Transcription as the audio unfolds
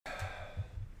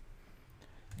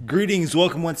Greetings,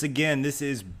 welcome once again. This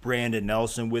is Brandon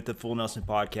Nelson with the Full Nelson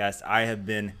Podcast. I have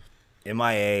been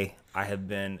MIA. I've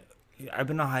been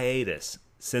on hiatus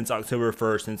since October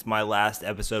 1st, since my last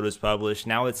episode was published.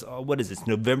 Now it's It's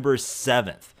November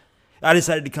 7th. I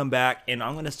decided to come back and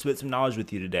I'm going to spit some knowledge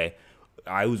with you today.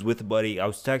 I was with a buddy. I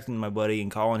was texting my buddy and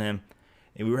calling him,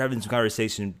 and we were having some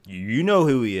conversation. You know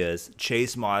who he is,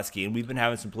 Chase Mosky, and we've been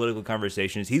having some political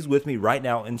conversations. He's with me right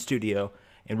now in studio.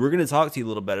 And we're going to talk to you a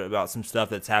little bit about some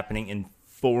stuff that's happening in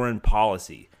foreign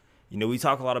policy. You know, we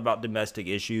talk a lot about domestic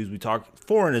issues. We talk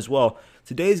foreign as well.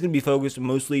 Today is going to be focused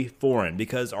mostly foreign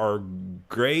because our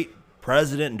great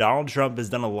president, Donald Trump, has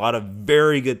done a lot of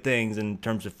very good things in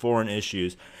terms of foreign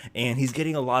issues. And he's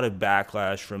getting a lot of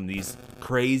backlash from these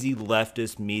crazy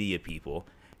leftist media people.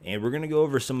 And we're going to go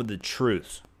over some of the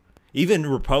truths. Even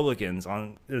Republicans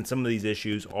on some of these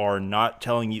issues are not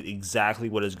telling you exactly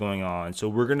what is going on. So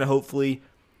we're going to hopefully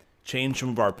change some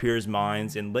of our peers'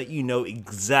 minds and let you know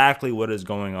exactly what is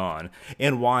going on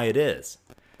and why it is.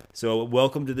 So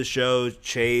welcome to the show,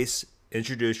 Chase.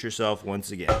 Introduce yourself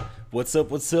once again. What's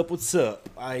up?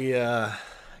 I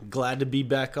glad to be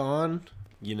back on.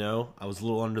 You know, I was a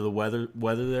little under the weather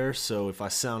there, so if I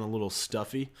sound a little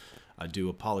stuffy, I do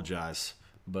apologize.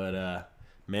 But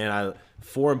man,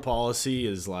 foreign policy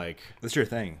is like... What's your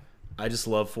thing? I just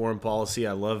love foreign policy.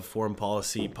 I love foreign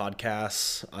policy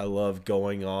podcasts. I love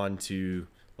going on to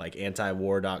like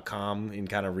antiwar.com and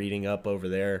kind of reading up over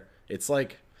there. It's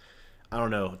like, I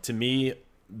don't know. To me,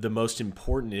 the most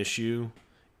important issue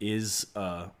is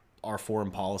our foreign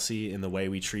policy and the way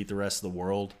we treat the rest of the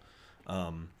world.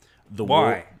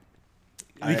 Why?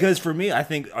 Because for me, I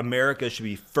think America should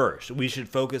be first. We should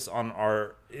focus on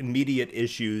our immediate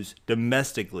issues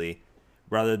domestically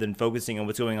rather than focusing on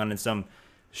what's going on in some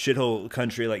shithole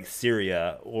country like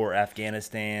Syria or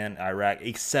Afghanistan, Iraq,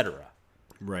 etc.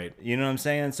 Right. You know what I'm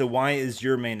saying? So why is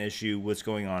your main issue what's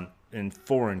going on in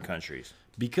foreign countries?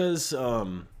 Because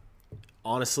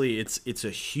honestly, it's a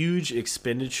huge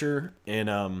expenditure,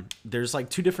 and there's like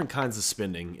two different kinds of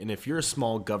spending. And if you're a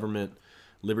small government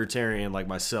libertarian like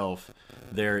myself,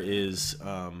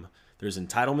 there's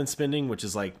entitlement spending, which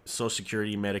is like Social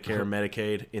Security, Medicare,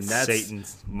 Medicaid, and that's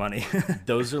Satan's money.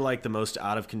 Those are like the most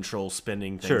out of control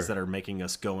spending things that are making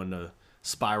us go into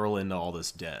spiral into all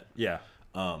this debt. Yeah.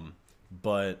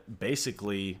 But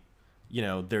basically, you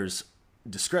know, there's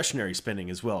discretionary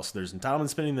spending as well. So there's entitlement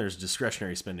spending, there's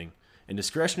discretionary spending. And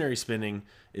discretionary spending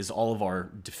is all of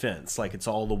our defense. Like, it's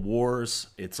all the wars,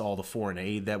 it's all the foreign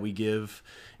aid that we give.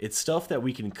 It's stuff that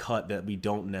we can cut that we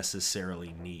don't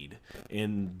necessarily need.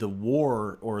 And the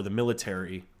war or the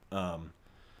military,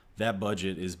 that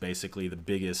budget is basically the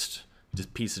biggest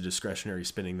piece of discretionary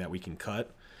spending that we can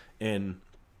cut. And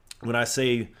when I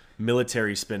say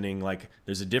military spending, like,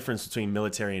 there's a difference between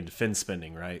military and defense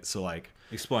spending, right? So, like...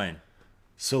 Explain.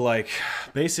 So, like,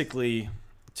 basically...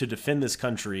 to defend this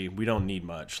country, we don't need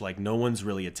much. Like, no one's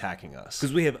really attacking us.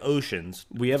 Because we have oceans.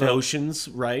 We have oceans,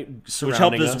 right, which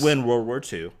helped us win World War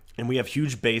II. And we have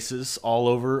huge bases all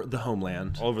over the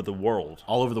homeland. All over the world.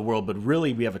 All over the world. But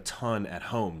really, we have a ton at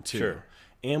home, too. Sure.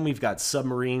 And we've got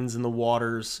submarines in the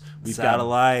waters. We've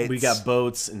satellites. We got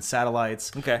boats and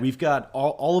satellites. Okay. We've got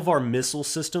all of our missile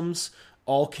systems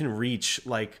all can reach,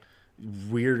 like,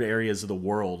 weird areas of the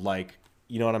world, like...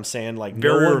 You know what I'm saying? Like,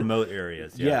 very remote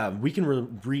areas. Yeah, we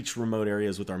can reach remote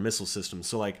areas with our missile systems.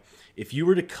 So, like, if you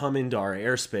were to come into our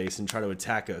airspace and try to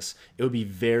attack us, it would be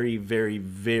very, very,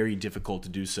 very difficult to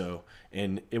do so,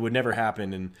 and it would never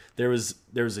happen. And there was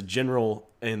a general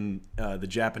in the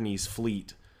Japanese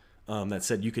fleet that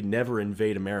said you could never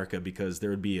invade America because there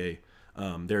would be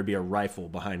a rifle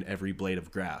behind every blade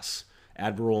of grass.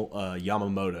 Admiral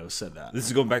Yamamoto said that. This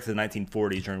is going back to the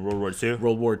 1940s during World War II?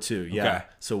 World War II, yeah. Okay.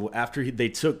 So after they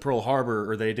took Pearl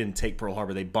Harbor, or they didn't take Pearl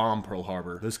Harbor, they bombed Pearl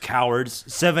Harbor. Those cowards.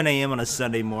 7 a.m. on a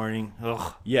Sunday morning.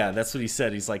 Ugh. Yeah, that's what he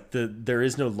said. He's like, there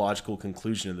is no logical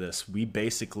conclusion to this. We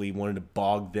basically wanted to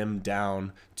bog them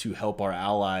down to help our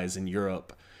allies in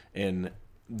Europe, and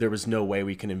there was no way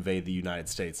we can invade the United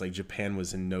States. Like, Japan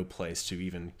was in no place to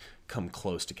even come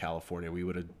close to California. We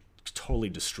would have totally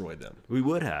destroyed them. We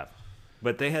would have.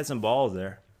 But they had some balls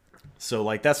there. So,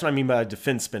 like, that's what I mean by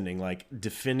defense spending, like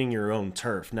defending your own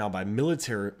turf. Now, by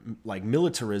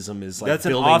militarism is like that's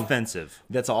an offensive.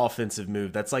 That's an offensive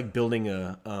move. That's like building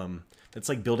a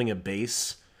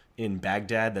base in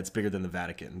Baghdad that's bigger than the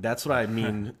Vatican. That's what I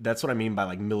mean. That's what I mean by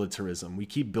like militarism. We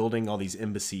keep building all these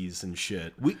embassies and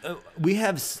shit. We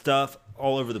have stuff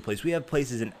all over the place. We have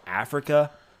places in Africa.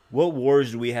 What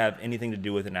wars do we have anything to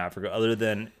do with in Africa other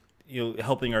than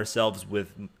helping ourselves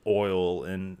with oil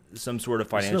and some sort of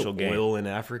financial gain. Oil in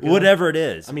Africa, whatever it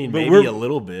is. I mean, maybe a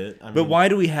little bit. But why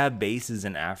do we have bases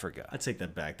in Africa? I take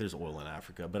that back. There's oil in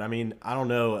Africa, but I mean, I don't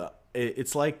know.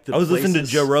 It's like I was listening to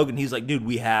Joe Rogan. He's like, dude,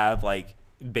 we have like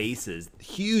bases,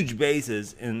 huge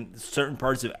bases in certain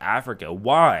parts of Africa.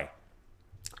 Why?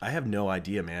 I have no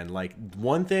idea, man. Like,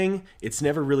 one thing, it's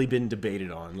never really been debated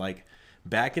on. Like,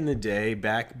 back in the day,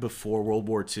 back before World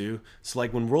War II. So,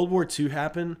 like, when World War II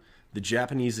happened, the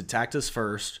Japanese attacked us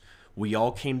first. We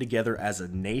all came together as a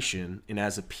nation and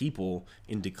as a people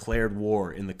and declared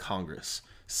war in the Congress.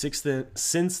 Since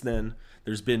then,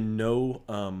 there's been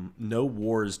no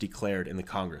wars declared in the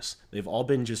Congress. They've all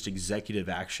been just executive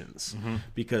actions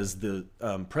because the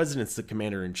president's the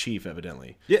commander-in-chief,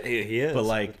 evidently. Yeah, he is. But,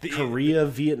 like, Korea,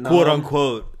 Vietnam...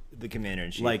 quote-unquote, the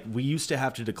commander-in-chief. Like, we used to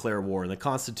have to declare war. In the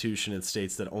Constitution, it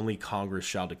states that only Congress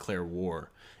shall declare war.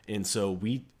 And so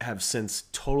we have since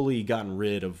totally gotten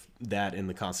rid of that in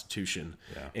the Constitution.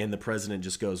 Yeah. And the president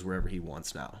just goes wherever he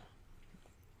wants now.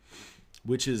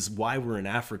 Which is why we're in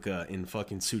Africa, in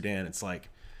fucking Sudan. It's like,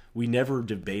 we never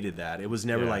debated that. It was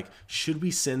never like, should we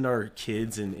send our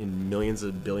kids in millions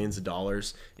of billions of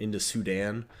dollars into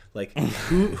Sudan? Like,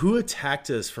 who attacked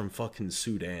us from fucking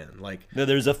Sudan? Like, no,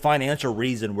 there's a financial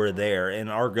reason we're there, and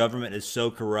our government is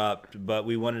so corrupt, but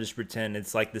we want to just pretend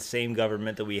it's like the same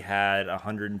government that we had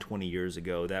 120 years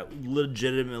ago that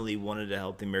legitimately wanted to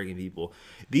help the American people.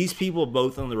 These people,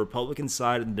 both on the Republican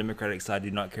side and the Democratic side,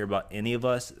 do not care about any of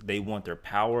us. They want their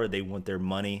power, they want their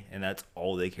money, and that's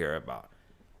all they care about.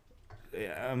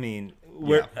 I mean,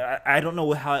 I don't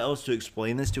know how else to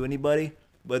explain this to anybody,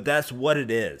 but that's what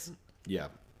it is. Yeah.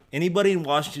 Anybody in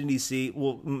Washington, D.C.,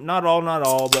 well, not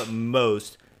all, but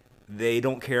most, they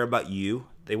don't care about you.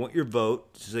 They want your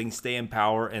vote so they can stay in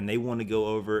power, and they want to go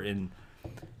over and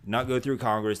not go through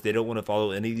Congress. They don't want to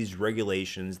follow any of these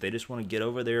regulations. They just want to get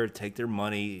over there, take their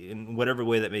money in whatever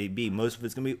way that may be. Most of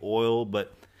it's going to be oil,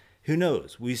 but who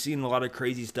knows? We've seen a lot of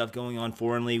crazy stuff going on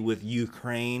foreignly with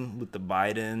Ukraine, with the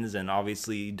Bidens, and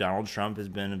obviously Donald Trump has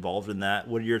been involved in that.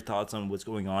 What are your thoughts on what's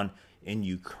going on in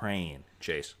Ukraine,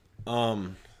 Chase?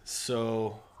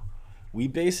 So we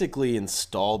basically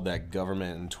installed that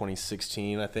government in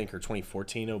 2016, I think, or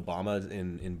 2014, Obama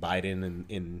and Biden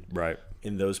and right.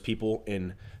 And those people.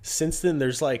 And since then,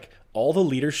 there's like all the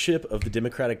leadership of the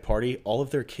Democratic Party, all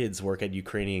of their kids work at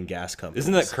Ukrainian gas companies.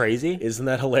 Isn't that crazy? Isn't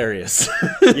that hilarious?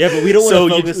 Yeah, but we don't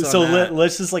want to focus on that.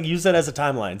 Let's just like use that as a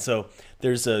timeline. So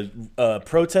there's a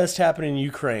protest happening in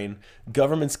Ukraine.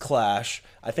 Governments clash.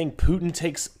 I think Putin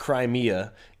takes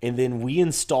Crimea, and then we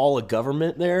install a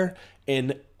government there.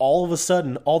 And all of a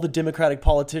sudden, all the Democratic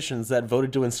politicians that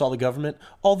voted to install the government,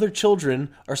 all their children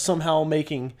are somehow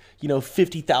making,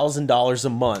 $50,000 a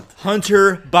month.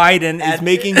 Hunter Biden is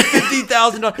making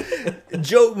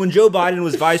 $50,000. When Joe Biden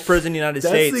was vice president of the United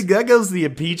States. That goes the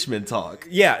impeachment talk.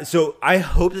 Yeah, so I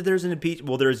hope that there's an impeachment.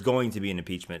 Well, there's going to be an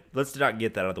impeachment. Let's not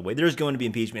get that out of the way. There's going to be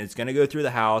impeachment. It's going to go through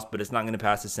the House, but it's not going to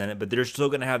pass the Senate. But they're still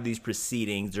going to have these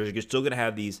proceedings. They're still going to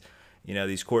have these,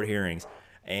 these court hearings.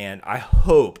 And I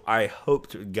hope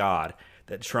to God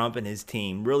that Trump and his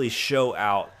team really show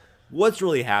out what's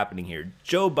really happening here.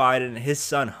 Joe Biden, his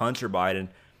son Hunter Biden,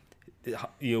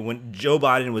 when Joe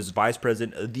Biden was vice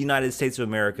president of the United States of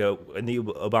America in the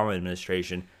Obama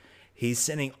administration, he's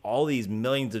sending all these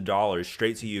millions of dollars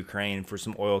straight to Ukraine for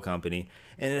some oil company.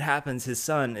 And it happens his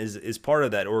son is part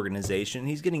of that organization.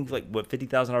 He's getting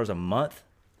 $50,000 a month?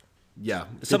 Yeah,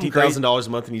 $50,000 a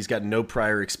month, and he's got no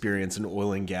prior experience in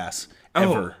oil and gas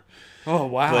ever. Oh,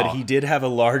 wow. But he did have a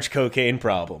large cocaine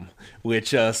problem, which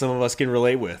some of us can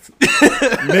relate with.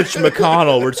 Mitch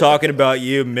McConnell, we're talking about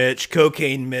you, Mitch.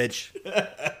 Cocaine Mitch.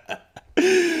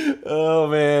 Oh,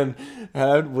 man.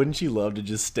 Wouldn't you love to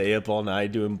just stay up all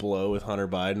night doing blow with Hunter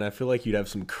Biden? I feel like you'd have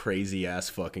some crazy-ass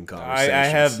fucking conversations. I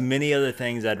have many other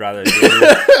things I'd rather do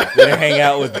than hang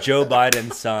out with Joe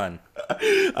Biden's son.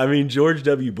 I mean, George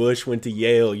W. Bush went to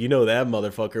Yale. You know that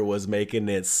motherfucker was making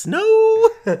it snow.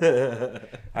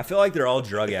 I feel like they're all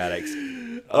drug addicts.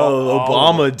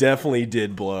 Obama definitely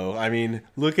did blow. I mean,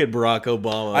 look at Barack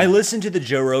Obama. I listened to the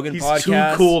Joe Rogan podcast. He's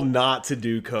too cool not to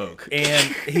do coke.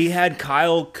 And he had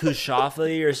Kyle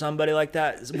Kushafli or somebody like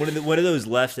that. One of those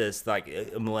leftists, like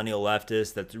a millennial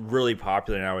leftist that's really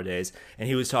popular nowadays. And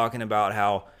he was talking about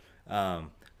how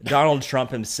Donald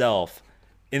Trump himself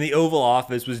in the Oval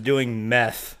Office was doing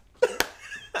meth.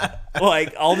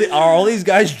 Like are all these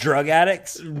guys drug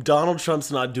addicts? Donald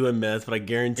Trump's not doing meth, but I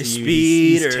guarantee you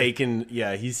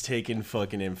he's taking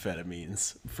fucking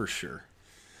amphetamines for sure.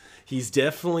 He's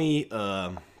definitely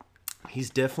on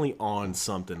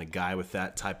something. A guy with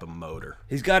that type of motor.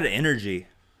 He's got an energy.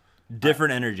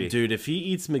 Different energy. Dude, if he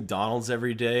eats McDonald's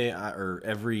every day or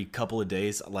every couple of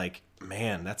days, like,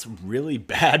 man, that's really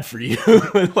bad for you.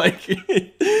 Like,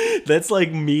 that's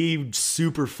like me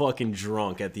super fucking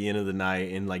drunk at the end of the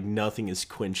night and like nothing is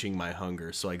quenching my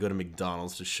hunger. So I go to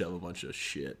McDonald's to shove a bunch of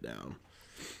shit down.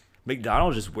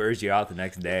 McDonald's just wears you out the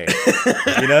next day.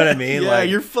 You know what I mean? Yeah, like,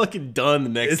 you're fucking done the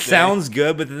next day. It sounds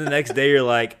good, but then the next day you're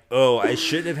like, oh, I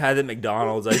shouldn't have had the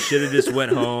McDonald's. I should have just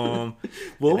went home.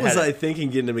 What was I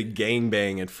thinking getting a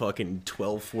McGangbang at fucking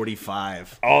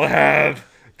 12:45? I'll have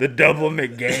the double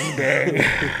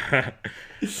McGangbang.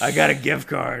 I got a gift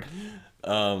card.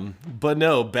 But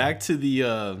no, back to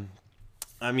the...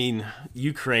 I mean,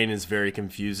 Ukraine is very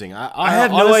confusing. I have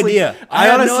no idea.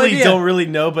 I honestly don't really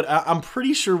know, but I'm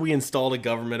pretty sure we installed a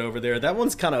government over there. That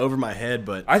one's kind of over my head,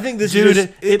 but I think this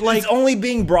dude, it's only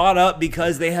being brought up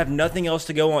because they have nothing else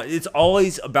to go on. It's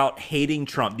always about hating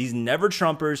Trump. These never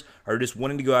Trumpers are just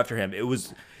wanting to go after him.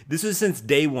 This was since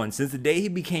day one, since the day he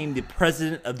became the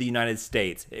president of the United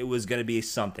States. It was going to be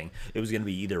something. It was going to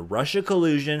be either Russia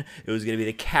collusion. It was going to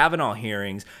be the Kavanaugh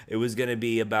hearings. It was going to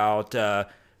be about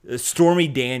Stormy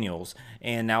Daniels,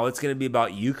 and now it's going to be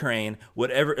about Ukraine,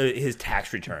 whatever, his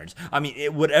tax returns. I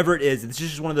mean, whatever it is, it's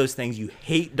just one of those things. You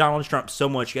hate Donald Trump so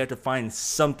much, you have to find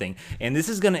something. And this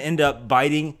is going to end up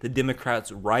biting the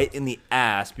Democrats right in the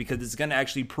ass because it's going to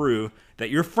actually prove that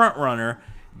your front runner,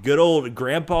 good old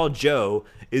Grandpa Joe,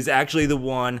 is actually the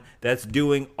one that's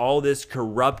doing all this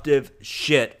corruptive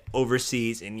shit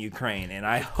overseas in Ukraine. And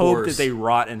I hope that they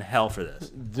rot in hell for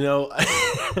this. No.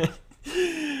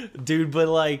 Dude, but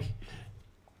like,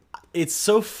 it's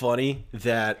so funny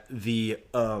that the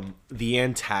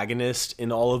antagonist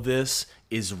in all of this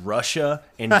is Russia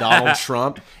and Donald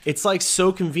Trump. It's like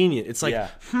so convenient. It's like, it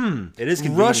is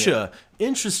convenient. Russia,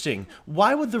 interesting.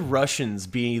 Why would the Russians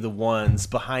be the ones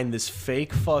behind this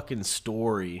fake fucking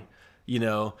story? You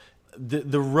know,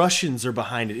 the Russians are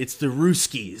behind it. It's the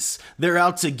Ruskies. They're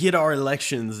out to get our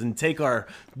elections and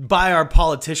buy our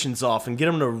politicians off and get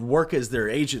them to work as their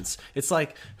agents. It's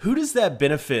like, who does that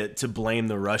benefit to blame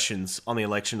the Russians on the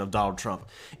election of Donald Trump?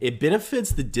 It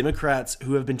benefits the Democrats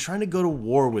who have been trying to go to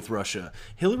war with Russia.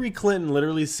 Hillary Clinton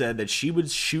literally said that she would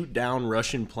shoot down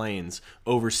Russian planes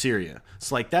over Syria.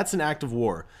 So like, that's an act of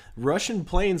war. Russian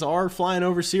planes are flying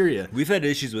over Syria. We've had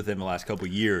issues with them the last couple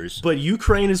of years. But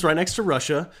Ukraine is right next to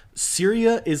Russia.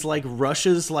 Syria is like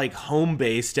Russia's like home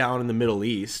base down in the Middle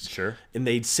East. Sure. And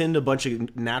they'd send a bunch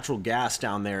of natural gas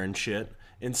down there and shit.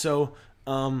 And so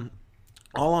all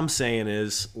I'm saying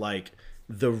is like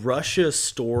the Russia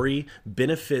story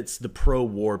benefits the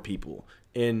pro-war people.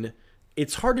 And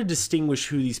it's hard to distinguish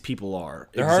who these people are.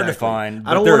 They're hard to find,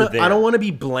 but I don't want to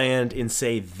be bland and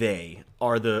say they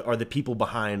are the people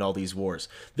behind all these wars.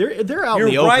 They're out in the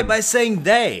open. You're right by saying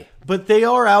they. But they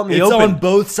are out in the open. It's on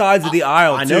both sides of the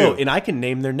aisle, I know, and I can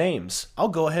name their names. I'll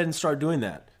go ahead and start doing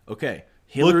that. Okay.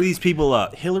 Look these people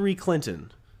up. Hillary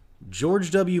Clinton, George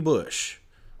W. Bush,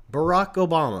 Barack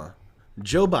Obama,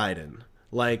 Joe Biden.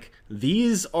 Like,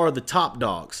 these are the top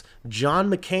dogs.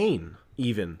 John McCain,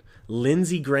 even.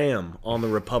 Lindsey Graham on the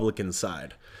Republican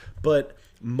side. But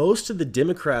most of the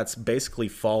Democrats basically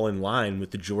fall in line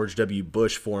with the George W.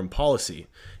 Bush foreign policy.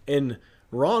 And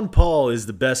Ron Paul is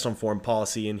the best on foreign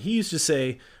policy, and he used to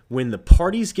say, when the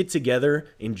parties get together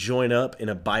and join up in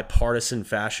a bipartisan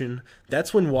fashion,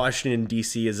 that's when Washington,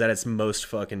 D.C. is at its most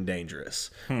fucking dangerous.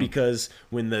 Because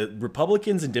when the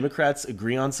Republicans and Democrats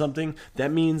agree on something,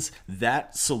 that means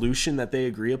that solution that they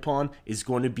agree upon is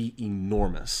going to be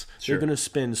enormous. Sure. They're going to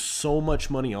spend so much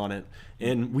money on it.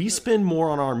 And we spend more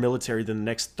on our military than the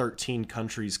next 13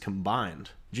 countries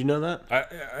combined. Did you know that?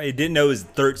 I didn't know it was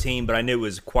 13, but I knew it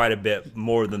was quite a bit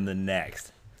more than the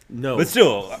next. No. But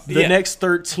still, the next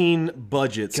 13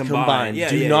 budgets combined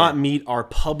do not meet our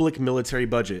public military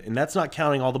budget. And that's not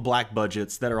counting all the black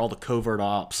budgets that are all the covert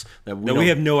ops that we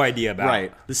have no idea about.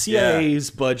 Right. The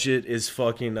CIA's budget is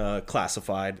fucking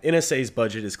classified. NSA's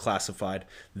budget is classified.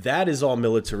 That is all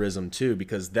militarism too,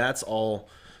 because that's all,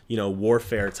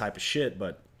 warfare type of shit.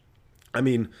 But I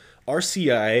mean, our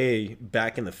CIA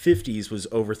back in the 50s was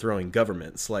overthrowing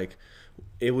governments. Like,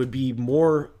 it would be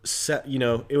more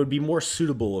it would be more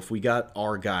suitable if we got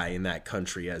our guy in that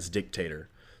country as dictator.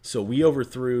 So we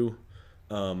overthrew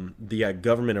the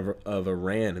government of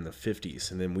Iran in the 50s,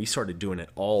 and then we started doing it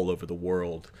all over the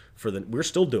world. We're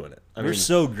still doing it. We're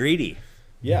so greedy.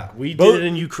 Yeah, we did it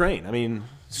in Ukraine. I mean,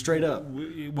 straight up.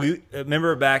 We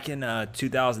remember back in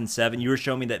 2007, you were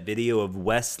showing me that video of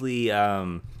Wesley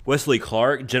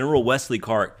Clark, General Wesley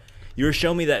Clark. You were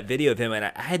showing me that video of him, and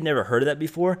I had never heard of that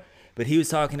before. But he was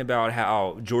talking about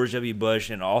how George W. Bush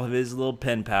and all of his little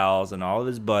pen pals and all of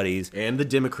his buddies, And the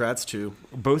Democrats, too.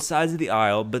 both sides of the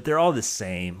aisle, but they're all the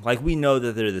same. Like, we know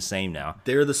that they're the same now.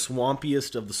 They're the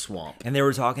swampiest of the swamp. And they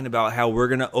were talking about how we're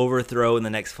going to overthrow in the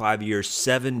next 5 years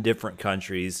 7 different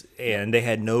countries, and they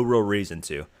had no real reason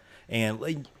to. And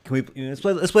like, let's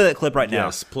play that clip right now.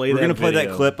 Yes, play We're that going to play that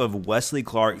video. clip of Wesley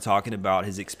Clark talking about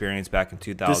his experience back in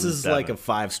 2007. This is like a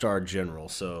 5-star general,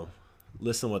 so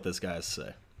listen to what this guy has to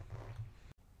say.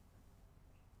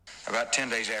 About 10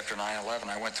 days after 9/11,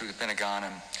 I went through the Pentagon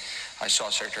and I saw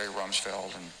Secretary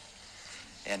Rumsfeld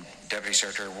and Deputy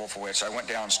Secretary Wolfowitz. I went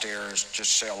downstairs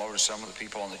just to say hello to some of the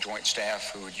people on the Joint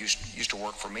Staff who had used to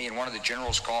work for me. And one of the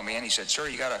generals called me in. He said, "Sir,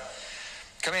 you got to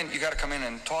come in. You got to come in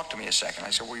and talk to me a second." I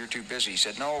said, "Well, you're too busy." He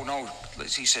said, "No."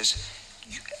 He says,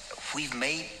 "We've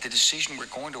made the decision. We're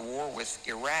going to war with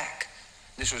Iraq."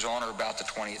 This was on or about the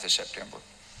 20th of September.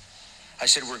 I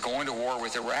said, "We're going to war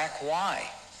with Iraq. Why?"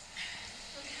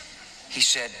 He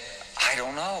said, "I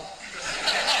don't know."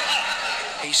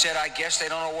 He said, "I guess they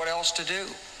don't know what else to do."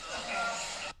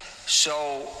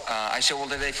 So I said, "Well,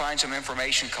 did they find some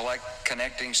information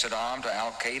connecting Saddam to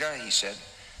Al-Qaeda?" He said,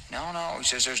 No. He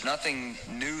says, "There's nothing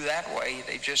new that way.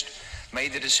 They just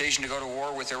made the decision to go to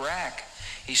war with Iraq."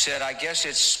 He said, "I guess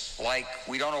it's like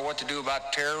we don't know what to do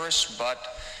about terrorists, but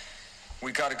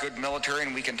we've got a good military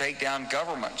and we can take down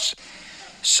governments."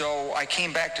 So I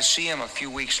came back to see him a few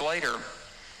weeks later.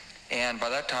 And by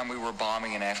that time, we were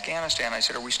bombing in Afghanistan. I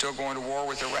said, "Are we still going to war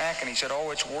with Iraq?" And he said,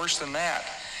 "Oh, it's worse than that."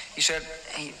 He said,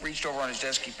 he reached over on his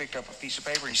desk, he picked up a piece of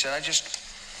paper. He said, I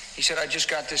just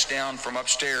got this down from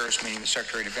upstairs, meaning the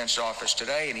Secretary of Defense office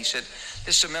today. And he said,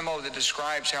 "This is a memo that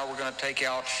describes how we're going to take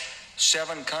out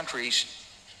 7 countries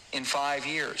in 5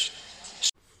 years."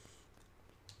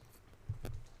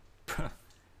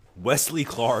 Wesley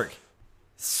Clark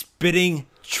spitting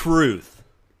truth.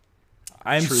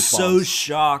 I'm Truth so bombs.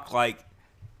 shocked, like,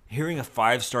 hearing a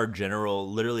 5-star general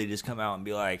literally just come out and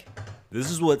be like, this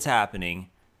is what's happening,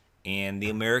 and the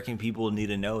American people need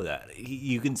to know that.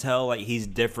 You can tell, like, he's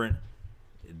different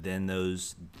than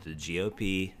the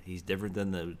GOP. He's different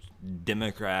than the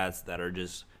Democrats that are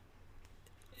just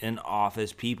in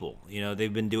office people. You know,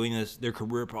 they've been doing this, they're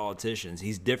career politicians.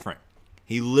 He's different.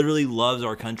 He literally loves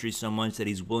our country so much that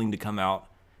he's willing to come out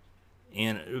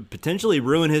and potentially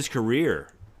ruin his career.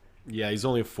 Yeah, he's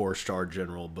only a 4-star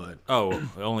general, but Oh,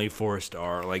 only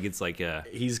 4-star. Like, it's like a...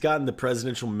 he's gotten the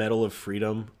Presidential Medal of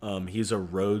Freedom. He's a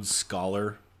Rhodes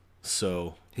Scholar,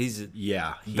 so He's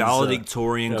yeah, he's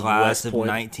valedictorian of class West of Point.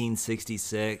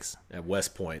 1966. At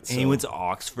West Point. So, And he went to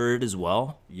Oxford as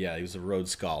well. yeah, he was a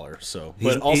Rhodes Scholar. So,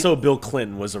 He's- but also Bill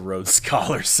Clinton was a Rhodes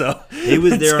Scholar. So He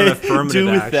was there on affirmative do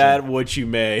with action. that what you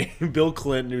may. Bill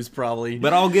Clinton, who's probably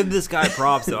But I'll give this guy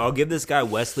props, though. I'll give this guy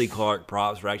Wesley Clark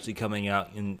props for actually coming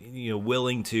out and,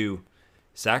 willing to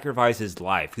sacrifice his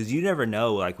life. Because you never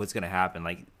know, like, what's going to happen.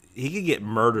 Like, he could get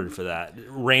murdered for that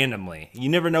randomly. You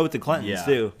never know what the Clintons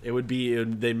do. It would be.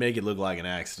 They'd make it look like an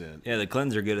accident. Yeah, the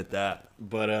Clintons are good at that.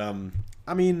 But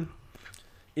I mean,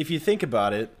 if you think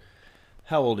about it,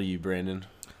 how old are you, Brandon?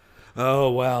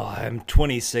 Oh, well, I'm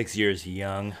 26 years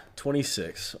young.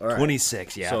 26. All right.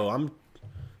 26, yeah. So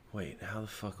wait, how the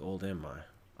fuck old am I?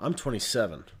 I'm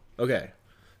 27. Okay.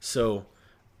 So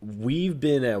we've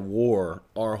been at war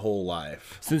our whole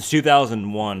life. Since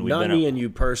 2001, we've Not been me at, and you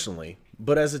personally,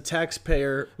 but as a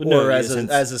taxpayer no, or yeah, as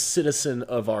since- a citizen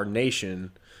of our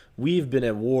nation, we've been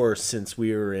at war since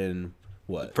we were in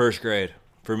what? first grade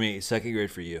for me, second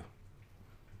grade for you.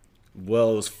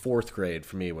 Well, it was 4th grade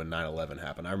for me when 9/11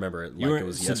 happened. I remember it like You were, it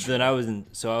was since yesterday. then I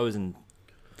was in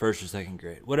first or second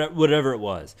grade, whatever it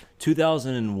was,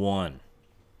 2001,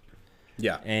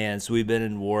 Yeah. and so we've been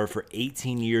in war for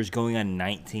 18 years, going on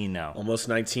 19 now. Almost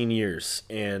 19 years.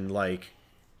 And, like,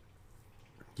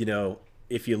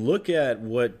 if you look at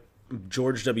what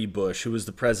George W. Bush, who was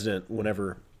the president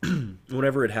whenever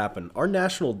it happened, our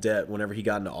national debt whenever he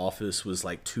got into office was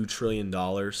like $2 trillion.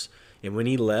 And when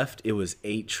he left, it was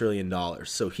 $8 trillion.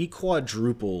 So he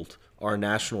quadrupled our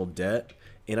national debt.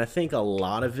 And I think a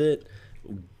lot of it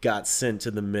got sent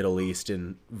to the Middle East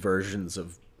in versions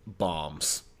of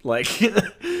bombs. Like,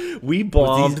 we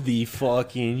bombed the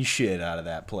fucking shit out of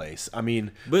that place. I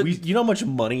mean, But- you know how much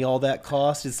money all that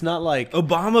cost? It's not like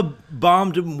Obama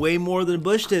bombed him way more than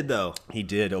Bush did, though. he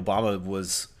did. Obama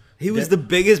was. He was the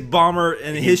biggest bomber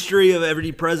in the history of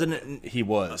every president in He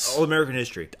was. all American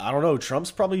history. I don't know. Trump's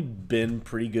probably been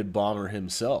pretty good bomber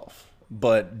himself.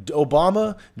 But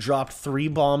Obama dropped 3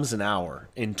 bombs an hour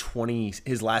in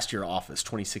his last year of office,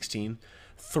 2016.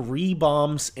 3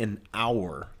 bombs an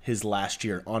hour his last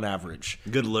year on average.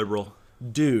 Good liberal.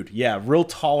 Dude, yeah, real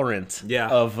tolerant Yeah.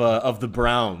 of the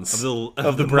Browns.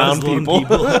 Of the brown Muslim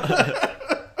people.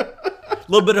 A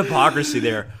little bit of hypocrisy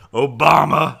there.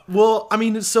 Obama. Well, I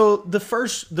mean, so the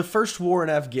first war in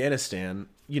Afghanistan,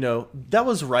 that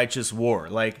was righteous war.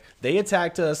 Like, they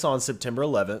attacked us on September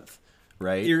 11th,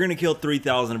 right? You're gonna kill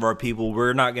 3,000 of our people.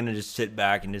 We're not gonna just sit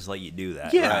back and just let you do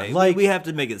that. Yeah, right? like- we have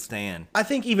to make it stand. I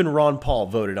think even Ron Paul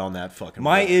voted on that fucking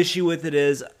My war. issue with it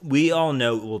is we all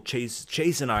know. Well,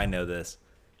 Chase and I know this.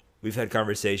 We've had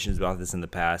conversations about this in the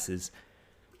past. Is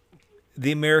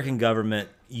the American government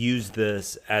used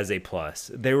this as a plus?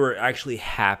 They were actually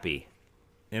happy,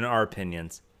 in our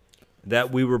opinions,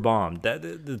 that we were bombed. That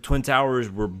the Twin Towers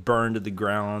were burned to the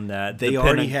ground. That They the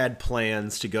already Pentagon- had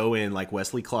plans to go in, like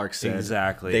Wesley Clark said.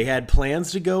 Exactly. They had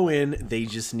plans to go in. They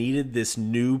just needed this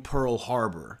new Pearl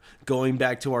Harbor. Going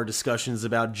back to our discussions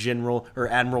about General or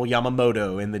Admiral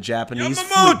Yamamoto in the Japanese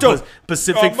Yamamoto!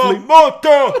 Pacific Fleet.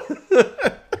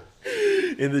 Yamamoto!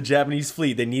 In the Japanese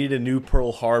fleet, they needed a new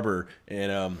Pearl Harbor,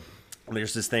 and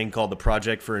there's this thing called the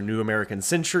Project for a New American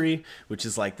Century, which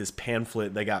is like this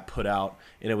pamphlet that got put out,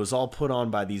 and it was all put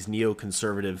on by these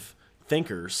neoconservative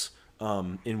thinkers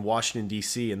in Washington,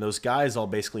 D.C., and those guys all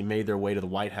basically made their way to the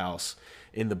White House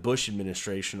in the Bush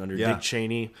administration under Yeah. Dick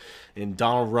Cheney and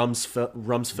Donald Rumsfeld.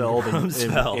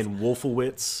 And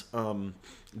Wolfowitz.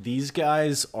 These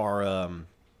guys are...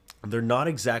 they're not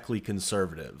exactly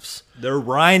conservatives. They're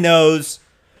rhinos.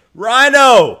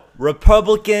 Rhino!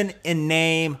 Republican in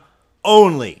name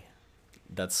only.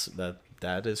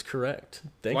 That is correct.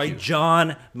 Thank Like you.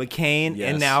 John McCain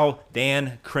Yes. and now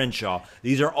Dan Crenshaw.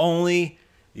 These are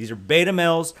beta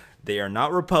males. They are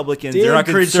not Republicans. They're Dan not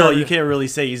Crenshaw, conservative. you can't really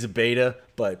say he's a beta,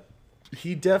 but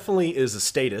he definitely is a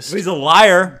statist. He's a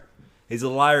liar. He's a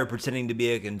liar pretending to be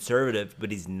a conservative,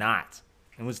 but he's not.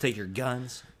 And let's take your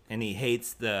guns. And he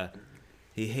hates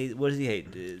what does he hate?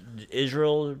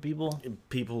 Israel people?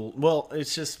 People, well,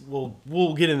 it's just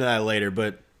we'll get into that later,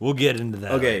 but We'll get into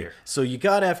that okay. later. So you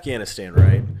got Afghanistan,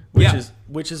 right? Yeah.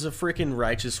 Which is a freaking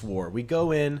righteous war. We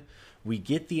go in, we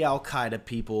get the Al Qaeda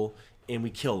people, and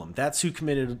we kill them. That's who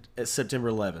committed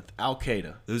September 11th. Al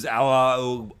Qaeda. Those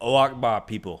Allah Akbar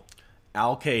people.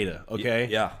 Al Qaeda, okay?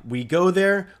 Yeah. We go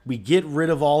there, we get rid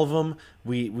of all of them.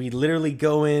 We literally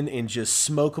go in and just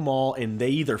smoke them all, and they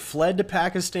either fled to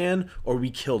Pakistan or we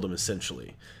killed them,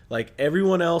 essentially. Like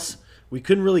everyone else, we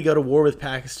couldn't really go to war with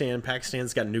Pakistan.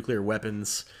 Pakistan's got nuclear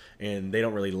weapons, and they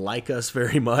don't really like us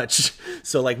very much.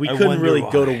 So, like, we couldn't wonder really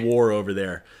go why. to war over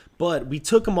there. But we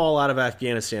took them all out of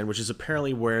Afghanistan, which is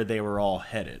apparently where they were all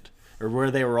headed, or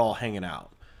where they were all hanging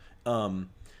out.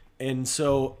 And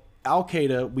so Al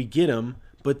Qaeda, we get them,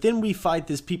 but then we fight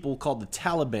this people called the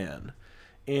Taliban.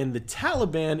 And the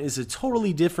Taliban is a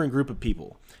totally different group of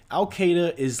people. Al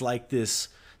Qaeda is like this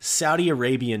Saudi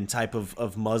Arabian type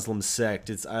of Muslim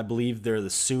sect. I believe they're the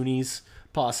Sunnis,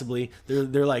 possibly.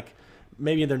 They're like,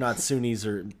 maybe they're not Sunnis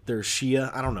or they're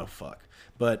Shia. I don't know, fuck.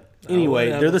 But anyway,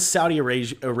 whatever. they're the Saudi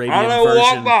Arabian Allah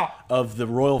version Akbar. of the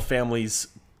royal family's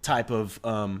type of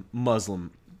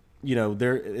Muslim.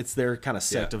 It's their kind of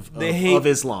sect of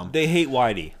Islam. They hate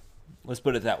Whitey. Let's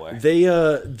put it that way.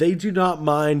 They do not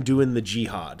mind doing the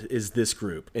jihad, is this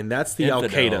group. And that's the Al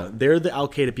Infidel. Qaeda. They're the Al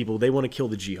Qaeda people. They want to kill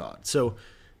the jihad. So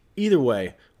either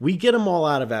way, we get them all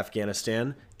out of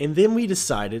Afghanistan, and then we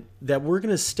decided that we're going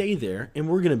to stay there and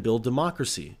we're going to build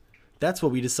democracy. That's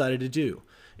what we decided to do.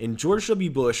 And George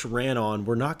W. Bush ran on,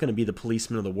 we're not going to be the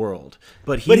policeman of the world.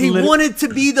 But he wanted to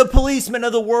be the policeman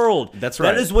of the world. That's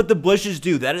right. That is what the Bushes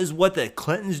do. That is what the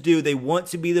Clintons do. They want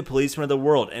to be the policeman of the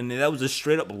world. And that was a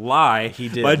straight up lie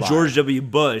by lie. George W.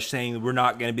 Bush saying we're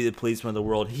not going to be the policeman of the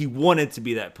world. He wanted to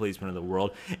be that policeman of the world.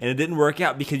 And it didn't work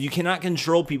out because you cannot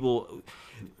control people.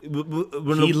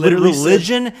 When He literally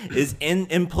religion is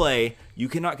in play, you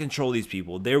cannot control these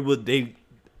people. They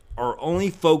are only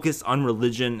focused on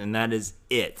religion, and that is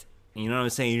it. You know what I'm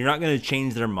saying? You're not going to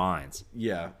change their minds.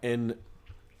 Yeah, and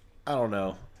I don't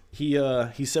know. He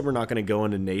said we're not going to go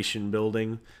into nation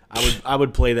building. I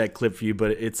would play that clip for you,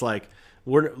 but it's like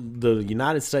the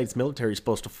United States military is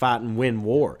supposed to fight and win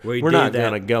war. We We're did not that.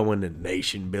 going to go into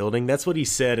nation building. That's what he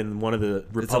said in one of the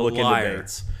Republican liar.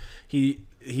 debates.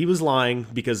 He was lying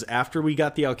because after we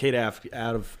got the Al Qaeda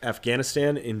out of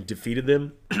Afghanistan and defeated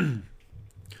them.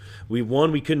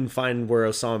 We couldn't find where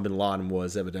Osama bin Laden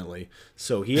was, evidently.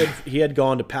 So he had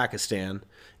gone to Pakistan,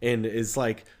 and it's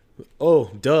like,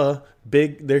 oh, duh,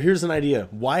 here's an idea.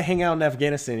 Why hang out in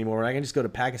Afghanistan anymore? I can just go to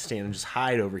Pakistan and just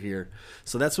hide over here.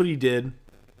 So that's what he did.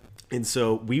 And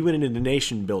so we went into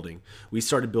nation building. We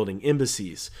started building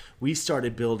embassies. We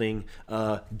started building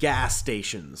gas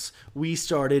stations. We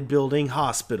started building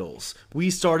hospitals. We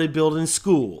started building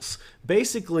schools.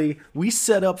 Basically, we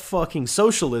set up fucking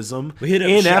socialism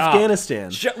in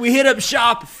Afghanistan. We hit up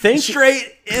shop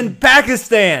straight in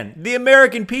Pakistan. The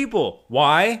American people.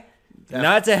 Why?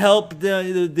 Not to help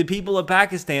the people of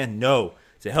Pakistan. No.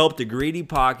 To help the greedy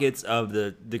pockets of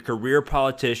the career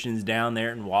politicians down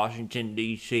there in Washington,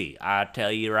 D.C. I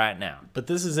tell you right now. But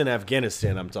this is in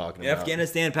Afghanistan I'm talking about.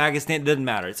 Afghanistan, Pakistan, doesn't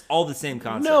matter. It's all the same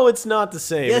concept. No, it's not the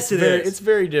same. Yes, it is. It's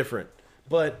very different.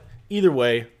 But either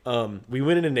way, we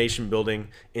went into nation building.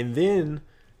 And then,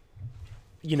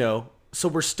 so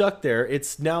we're stuck there.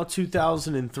 It's now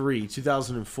 2003,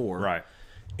 2004. Right.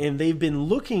 And they've been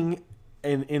looking,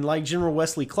 and like General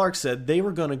Wesley Clark said, they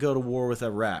were going to go to war with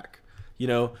Iraq.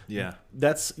 Yeah.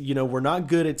 That's, we're not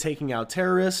good at taking out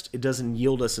terrorists. It doesn't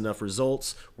yield us enough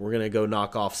results. We're going to go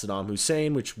knock off Saddam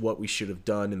Hussein, which what we should have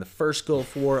done in the first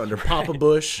Gulf War under Papa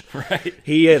Bush. Right.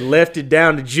 He had left it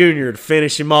down to Junior to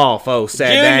finish him off. Oh,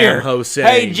 Saddam Hussein.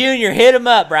 Hey, Junior, hit him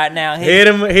up right now. Hit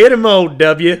him, old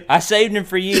W. I saved him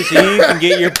for you so you can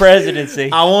get your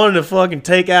presidency. I wanted to fucking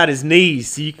take out his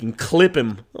knees so you can clip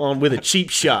him on with a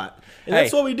cheap shot. And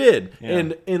that's what we did.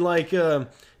 Yeah. And like...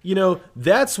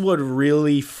 that's what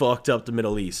really fucked up the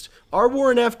Middle East. Our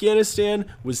war in Afghanistan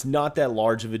was not that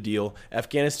large of a deal.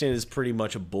 Afghanistan is pretty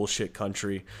much a bullshit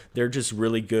country. They're just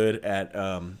really good at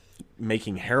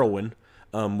making heroin,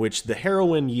 which the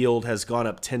heroin yield has gone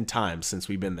up 10 times since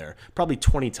we've been there. Probably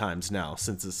 20 times now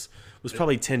since this was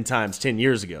probably 10 times 10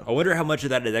 years ago. I wonder how much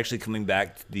of that is actually coming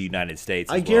back to the United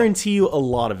States. I guarantee you a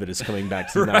lot of it is coming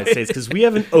back to the United States because we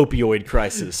have an opioid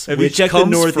crisis, which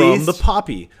comes from the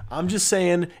poppy. I'm just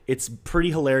saying it's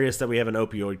pretty hilarious that we have an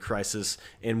opioid crisis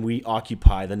and we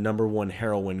occupy the #1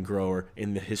 heroin grower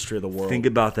in the history of the world. Think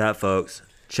about that, folks.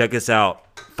 Check us out.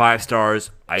 5 stars,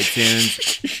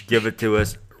 iTunes. Give it to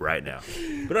us right now.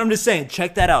 But I'm just saying,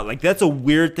 check that out. Like, that's a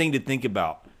weird thing to think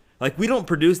about. Like, we don't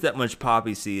produce that much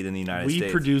poppy seed in the United States.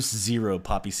 We produce 0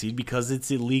 poppy seed because it's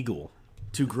illegal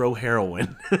to grow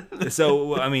heroin.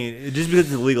 So, I mean, just because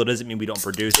it's illegal doesn't mean we don't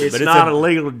produce it. It's not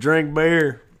illegal to drink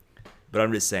beer. But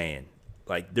I'm just saying,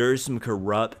 like, there's some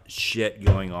corrupt shit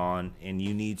going on, and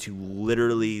you need to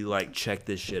literally, like, check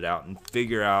this shit out and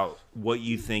figure out what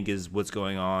you think is what's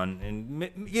going on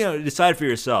and, decide for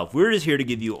yourself. We're just here to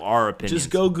give you our opinions.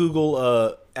 Just go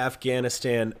Google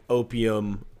Afghanistan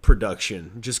opium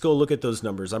production. Just go look at those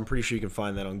numbers. I'm pretty sure you can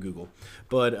find that on Google.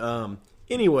 But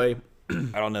anyway,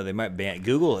 I don't know. They might ban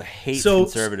Google hates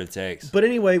conservative takes. But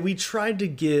anyway, we tried to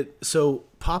get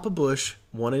Papa Bush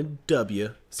wanted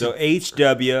W. So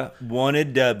HW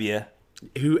wanted W.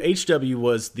 Who HW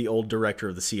was the old director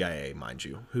of the CIA, mind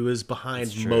you, who is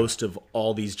behind most of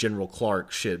all these General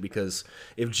Clark shit. Because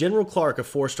if General Clark, a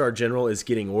 4-star general, is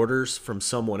getting orders from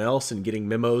someone else and getting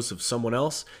memos of someone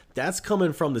else, that's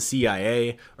coming from the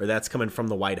CIA or that's coming from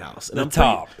the White House. And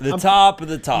top of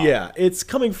the top. Yeah, it's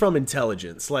coming from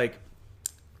intelligence. Like,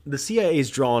 the CIA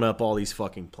is drawing up all these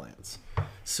fucking plans.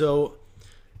 So,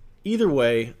 either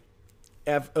way...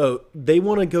 they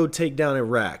want to go take down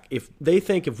Iraq. If they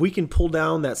think if we can pull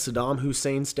down that Saddam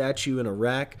Hussein statue in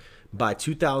Iraq by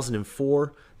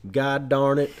 2004, God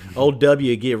darn it, old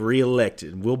W get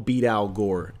reelected. We'll beat Al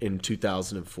Gore in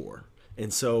 2004.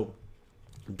 And so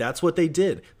that's what they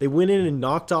did. They went in and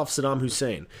knocked off Saddam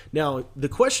Hussein. Now, the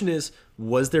question is,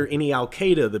 was there any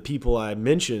Al-Qaeda, the people I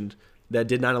mentioned that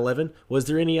did 9/11? Was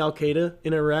there any Al-Qaeda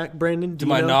in Iraq, Brandon? To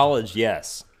my knowledge,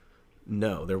 yes.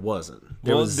 No, there wasn't.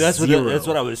 That's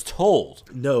what I was told.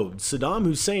 No, Saddam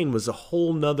Hussein was a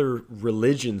whole nother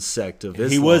religion sect of Islam.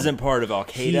 He wasn't part of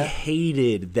Al-Qaeda. He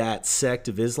hated that sect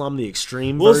of Islam, the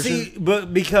extreme version. See,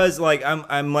 but because like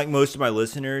I'm like most of my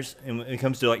listeners, and when it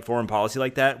comes to like foreign policy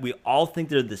like that, we all think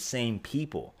they're the same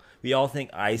people. We all think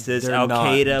ISIS,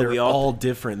 Al-Qaeda. They're all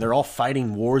different. They're all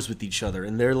fighting wars with each other,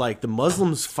 and they're like the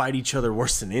Muslims fight each other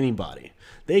worse than anybody.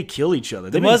 They kill each other.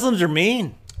 The Muslims are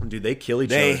mean. Dude, they kill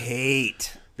each other. They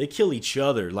hate. They kill each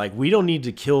other. Like, we don't need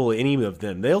to kill any of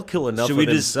them. They'll kill enough of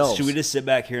themselves. Should we just sit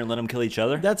back here and let them kill each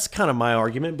other? That's kind of my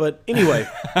argument. But anyway.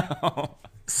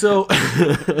 So,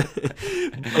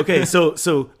 okay,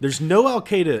 so there's no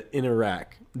Al-Qaeda in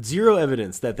Iraq. 0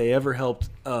 evidence that they ever helped.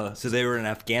 So they were in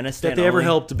Afghanistan. That they ever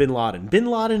helped Bin Laden. Bin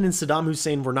Laden and Saddam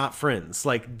Hussein were not friends.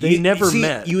 Like, they never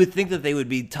met. You would think that they would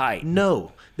be tight.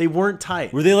 No, they weren't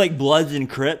tight. Were they like Bloods and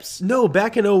Crips? No,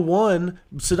 back in 2001,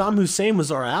 Saddam Hussein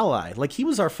was our ally. Like, he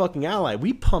was our fucking ally.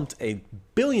 We pumped a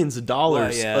billions of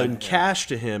dollars Well, yeah, in cash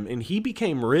to him, and he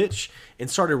became rich and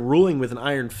started ruling with an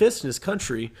iron fist in his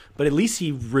country. But at least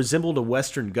he resembled a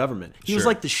Western government. He was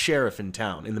Sure. like the sheriff in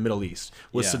town in the Middle East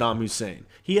with Yeah. Saddam Hussein.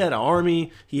 He had an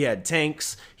army, he had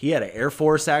tanks, he had an air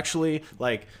force. Actually,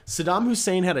 like Saddam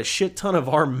Hussein had a shit ton of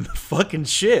our fucking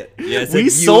shit. Yeah, it's we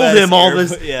like sold US him all Air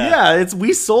this. Force- yeah.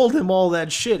 We sold him all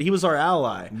that shit. He was our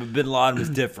ally. But Bin Laden was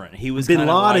different. He was Bin kind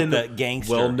of Laden, like that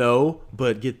gangster. well, no,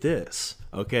 but get this.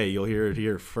 Okay, you'll hear it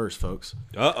here first, folks.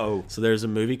 Uh-oh. So there's a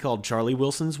movie called Charlie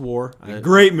Wilson's War.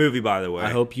 Great movie, by the way. I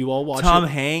hope you all watch Tom it.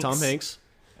 Hanks. Tom Hanks.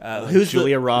 Who's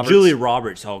Julia the, Roberts. Julia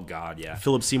Roberts. Oh, God, yeah.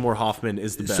 Philip Seymour Hoffman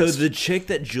is the best. So the chick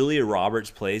that Julia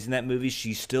Roberts plays in that movie,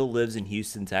 she still lives in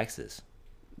Houston, Texas.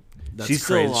 That's she's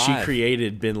still crazy. She alive.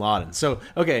 created Bin Laden. So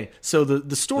okay, so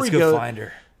the story Let's go goes. find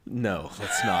her. No,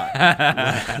 let's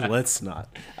not. Let's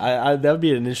not. That would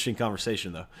be an interesting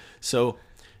conversation, though. So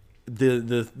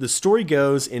the story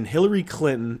goes, and Hillary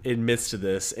Clinton admits to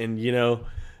this, and you know,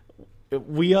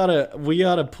 we ought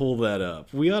to pull that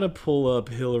up. We ought to pull up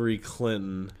Hillary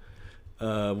Clinton.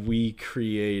 We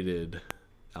created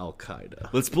Al Qaeda.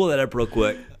 Let's pull that up real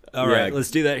quick. All Yeah. right,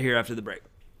 let's do that here after the break.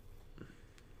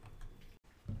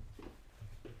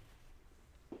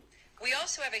 We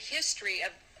also have a history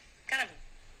of kind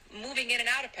of moving in and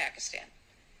out of Pakistan.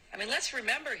 I mean, let's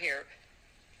remember here,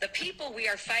 the people we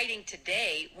are fighting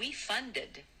today, we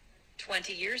funded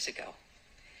 20 years ago.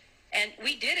 And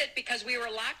we did it because we were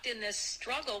locked in this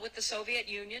struggle with the Soviet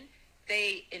Union.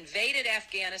 They invaded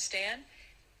Afghanistan,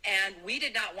 and we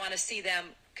did not want to see them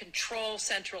control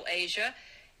Central Asia.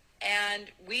 And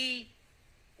we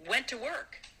went to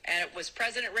work. And it was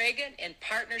President Reagan in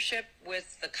partnership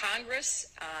with the Congress,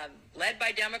 led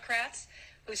by Democrats,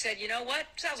 who said, you know what,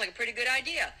 sounds like a pretty good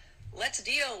idea. Let's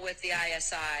deal with the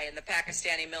ISI and the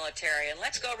Pakistani military, and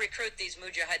let's go recruit these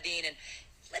mujahideen. And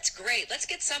let's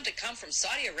get some to come from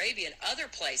Saudi Arabia and other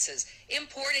places,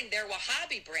 importing their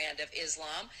Wahhabi brand of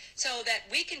Islam so that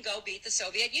we can go beat the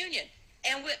Soviet Union.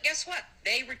 And guess what?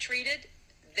 They retreated.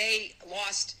 They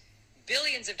lost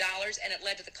billions of dollars, and it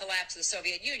led to the collapse of the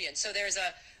Soviet Union. So there's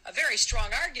a very strong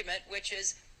argument, which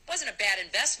is, wasn't a bad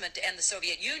investment to end the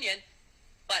Soviet Union,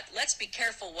 but let's be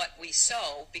careful what we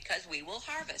sow because we will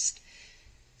harvest.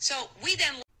 So we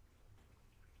then...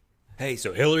 Hey,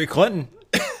 so Hillary Clinton.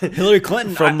 Hillary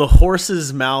Clinton. From the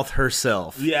horse's mouth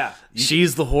herself. Yeah.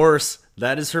 She's the horse.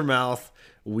 That is her mouth.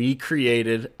 We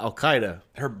created Al Qaeda.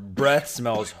 Her breath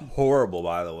smells horrible,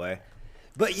 by the way.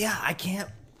 But yeah, I can't.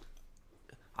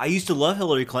 I used to love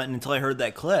Hillary Clinton until I heard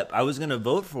that clip. I was going to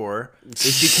vote for her if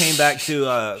she came back to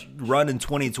run in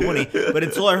 2020. But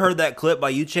until I heard that clip by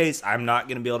you, Chase, I'm not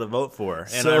going to be able to vote for her. And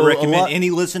So I recommend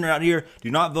any listener out here, do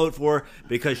not vote for her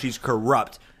because she's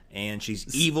corrupt and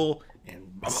she's evil.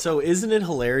 And So isn't it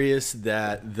hilarious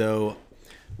that, though,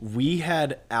 we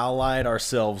had allied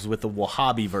ourselves with the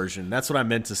Wahhabi version? That's what I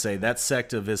meant to say. That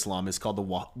sect of Islam is called the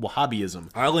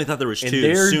Wahhabism. I only thought there was And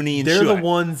two, Sunni and they're the Shiite.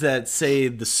 ones that say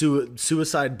the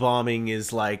suicide bombing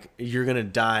is like, you're going to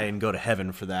die and go to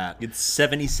heaven for that. It's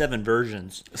 77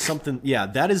 versions. Something, yeah,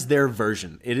 that is their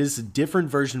version. It is a different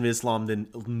version of Islam than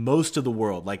most of the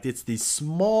world. Like, it's the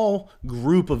small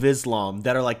group of Islam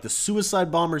that are like the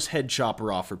suicide bomber's head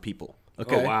chopper off for people.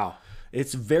 Okay. Oh, wow.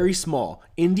 It's very small.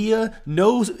 India,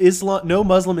 no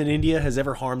Muslim in India has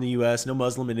ever harmed the U.S. No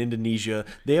Muslim in Indonesia.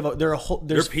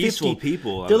 They're peaceful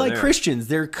people They're over like there. Christians.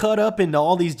 They're cut up into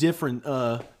all these different,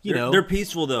 They're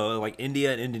peaceful though, like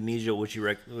India and Indonesia, which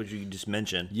you just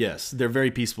mentioned. Yes, they're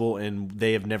very peaceful, and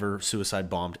they have never suicide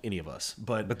bombed any of us.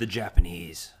 But the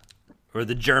Japanese or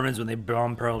the Germans when they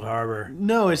bombed Pearl Harbor.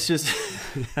 No, it's just.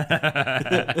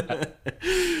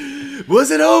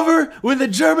 Was it over when the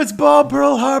Germans bombed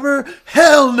Pearl Harbor?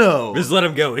 Hell no! Just let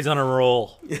him go. He's on a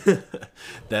roll.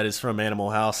 That is from Animal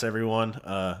House, everyone.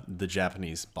 The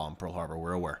Japanese bombed Pearl Harbor.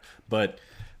 We're aware. But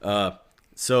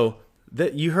so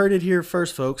that you heard it here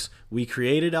first, folks. We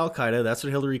created Al Qaeda. That's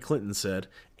what Hillary Clinton said,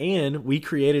 and we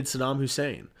created Saddam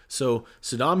Hussein. So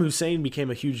Saddam Hussein became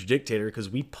a huge dictator because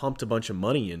we pumped a bunch of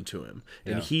money into him,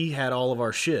 and he had all of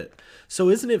our shit. So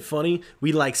isn't it funny?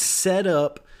 We like set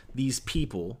up these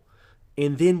people,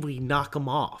 and then we knock them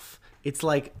off. It's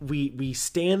like we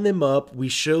stand them up, we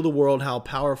show the world how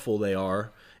powerful they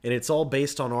are, and it's all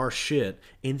based on our shit,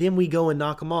 and then we go and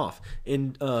knock them off.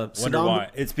 And Wonder why?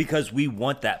 It's because we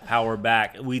want that power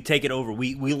back. We take it over.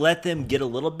 We let them get a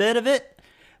little bit of it,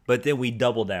 but then we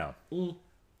double down.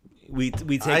 We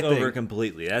take over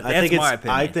completely. That's my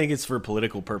opinion. I think it's for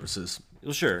political purposes.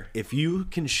 Well, sure. If you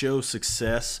can show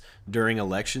success during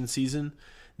election season,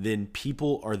 then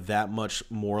people are that much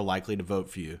more likely to vote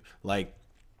for you. Like,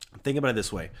 think about it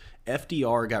this way.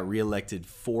 FDR got reelected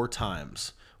 4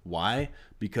 times Why?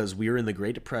 Because we were in the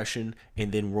Great Depression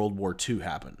and then World War II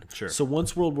happened. Sure. So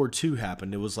once World War II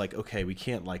happened, it was like, okay, we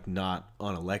can't like not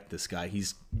unelect this guy.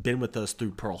 He's been with us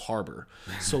through Pearl Harbor.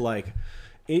 So like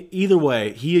either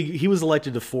way, he was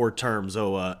elected to 4 terms,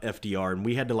 FDR, and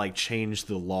we had to like change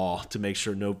the law to make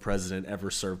sure no president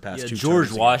ever served past 2 terms.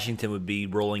 George Washington would be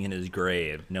rolling in his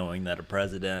grave knowing that a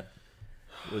president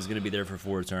was going to be there for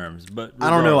 4 terms. But I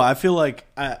don't know. I feel like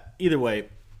either way.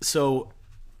 So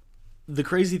the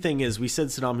crazy thing is, we said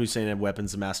Saddam Hussein had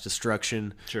weapons of mass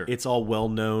destruction. Sure. It's all well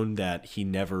known that he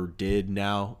never did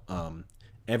now.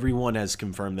 Everyone has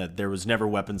confirmed that there was never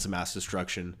weapons of mass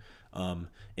destruction. And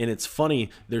it's funny,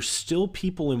 there's still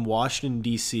people in Washington,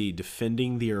 D.C.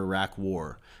 defending the Iraq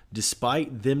War,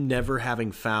 despite them never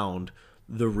having found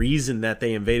the reason that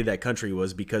they invaded that country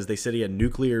was because they said he had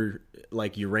nuclear,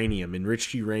 like uranium,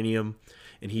 enriched uranium,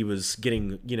 and he was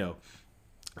getting,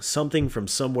 something from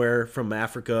somewhere from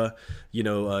Africa,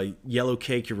 yellow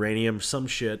cake uranium, some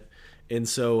shit. And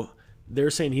so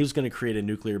they're saying he was going to create a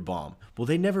nuclear bomb. Well,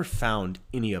 they never found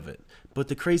any of it. But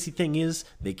the crazy thing is,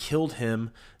 they killed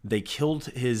him, they killed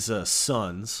his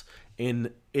sons,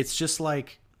 and it's just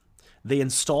like they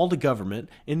installed a government,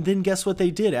 and then guess what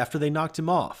they did after they knocked him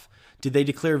off? Did they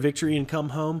declare victory and come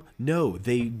home? No,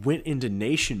 they went into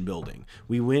nation building.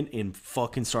 We went and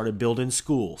fucking started building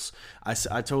schools. I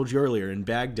told you earlier, in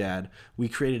Baghdad, we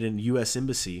created a U.S.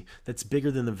 embassy that's bigger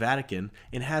than the Vatican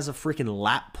and has a freaking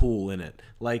lap pool in it,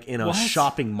 like in a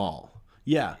shopping mall.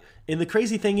 Yeah. And the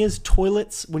crazy thing is,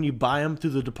 toilets, when you buy them through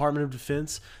the Department of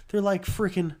Defense, they're like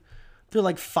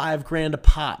 $5,000 a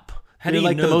pop. How do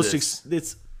you know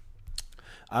this?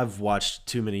 I've watched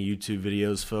too many YouTube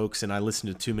videos, folks, and I listen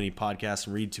to too many podcasts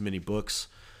and read too many books.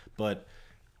 But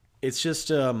it's just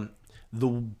the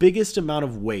biggest amount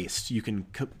of waste you can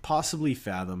possibly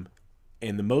fathom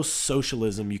and the most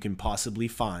socialism you can possibly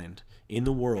find in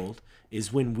the world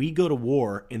is when we go to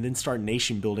war and then start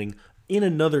nation building in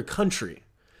another country.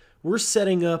 We're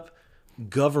setting up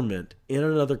government in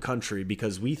another country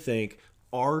because we think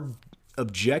our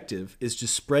objective is to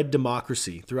spread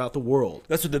democracy throughout the world.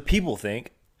 That's what the people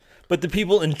think. But the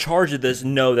people in charge of this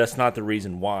know that's not the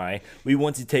reason why. We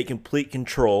want to take complete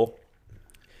control.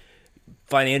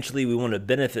 Financially, we want to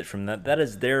benefit from that. That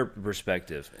is their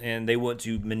perspective. And they want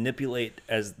to manipulate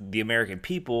as the American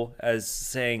people as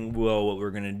saying, well, what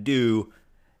we're going to do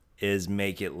is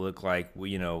make it look like,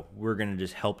 we're going to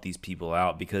just help these people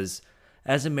out. Because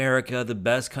as America, the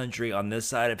best country on this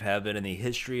side of heaven in the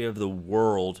history of the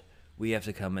world, we have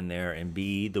to come in there and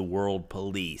be the world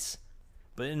police.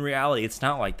 But in reality, it's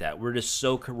not like that. We're just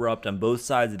so corrupt on both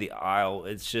sides of the aisle.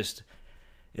 It's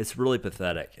really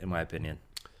pathetic, in my opinion.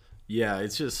 Yeah,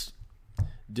 it's just,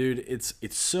 dude, it's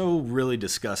so really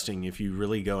disgusting if you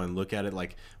really go and look at it.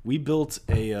 Like, we built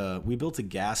a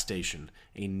gas station,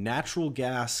 a natural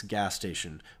gas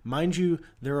station. Mind you,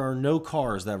 there are no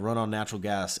cars that run on natural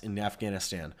gas in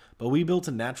Afghanistan. But we built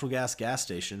a natural gas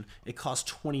station. It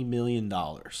cost $20 million.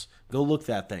 Go look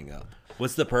that thing up.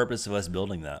 What's the purpose of us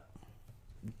building that?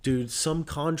 Dude, some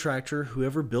contractor,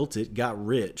 whoever built it, got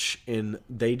rich, and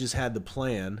they just had the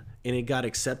plan, and it got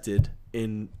accepted,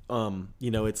 and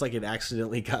it's like it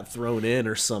accidentally got thrown in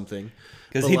or something.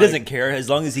 Because he doesn't care. As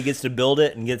long as he gets to build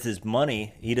it and gets his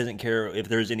money, he doesn't care if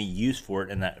there's any use for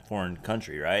it in that foreign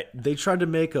country, right? They tried to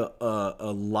make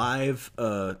a live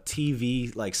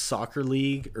TV, like soccer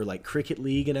league or like cricket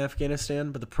league in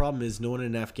Afghanistan, but the problem is no one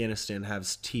in Afghanistan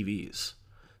has TVs.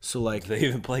 So like, do they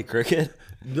even play cricket?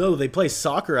 No, they play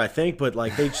soccer, I think, but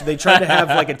like they try to have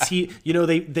like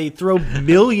they throw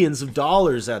millions of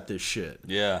dollars at this shit.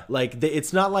 Yeah. Like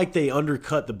it's not like they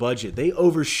undercut the budget. They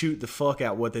overshoot the fuck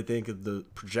out what they think of the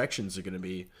projections are going to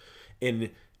be. And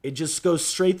it just goes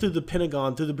straight through the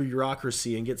Pentagon, through the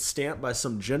bureaucracy, and gets stamped by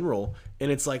some general.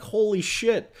 And it's like, holy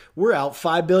shit, we're out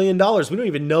 $5 billion. We don't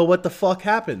even know what the fuck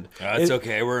happened. It's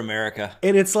okay. We're America.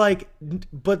 And it's like,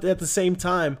 but at the same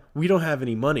time, we don't have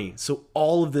any money. So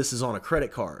all of this is on a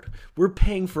credit card. We're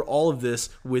paying for all of this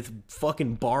with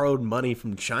fucking borrowed money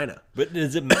from China. But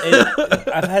does it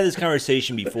I've had this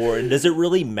conversation before. And does it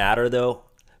really matter, though,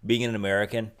 being an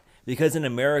American? Because in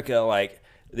America, like,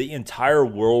 the entire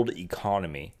world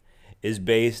economy is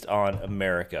based on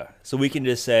America. So we can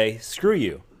just say, screw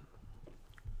you.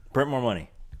 Print more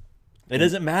money. It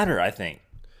doesn't matter, I think.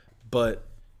 But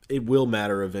it will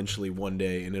matter eventually one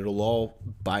day, and it'll all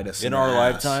bite us in our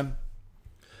lifetime.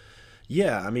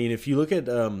 Yeah, I mean, if you look at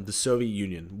the Soviet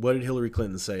Union, what did Hillary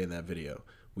Clinton say in that video?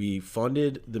 We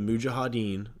funded the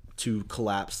Mujahideen to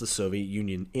collapse the Soviet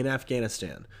Union in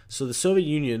Afghanistan. So the Soviet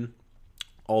Union,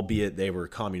 albeit they were a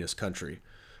communist country,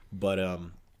 but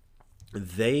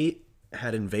they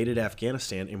had invaded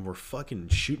Afghanistan and were fucking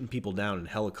shooting people down in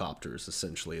helicopters,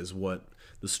 essentially, is what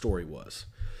the story was.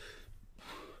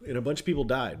 And a bunch of people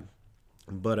died.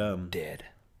 But Dead.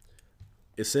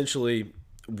 essentially,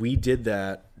 we did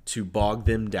that to bog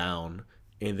them down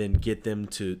and then get them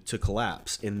to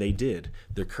collapse. And they did.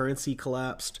 Their currency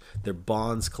collapsed. Their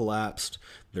bonds collapsed.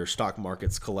 Their stock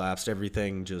markets collapsed.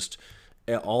 Everything just...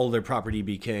 all their property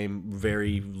became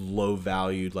very low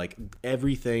valued. Like,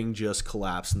 everything just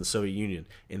collapsed in the Soviet Union.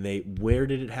 And where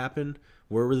did it happen?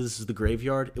 Where was the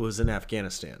graveyard? It was in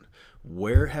Afghanistan.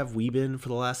 Where have we been for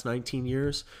the last 19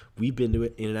 years? We've been to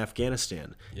it in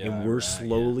Afghanistan. And we're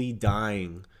slowly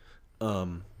dying.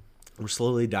 We're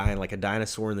slowly dying like a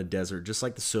dinosaur in the desert, just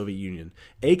like the Soviet Union,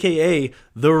 a.k.a.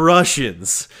 the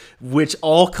Russians, which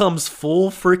all comes full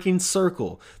freaking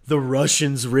circle. The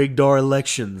Russians rigged our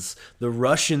elections. The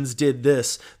Russians did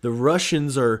this. The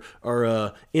Russians are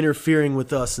interfering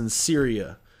with us in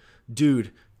Syria.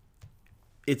 Dude,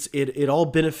 it all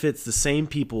benefits the same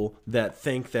people that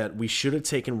think that we should have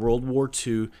taken World War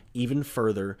II even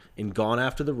further and gone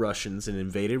after the Russians and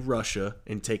invaded Russia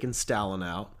and taken Stalin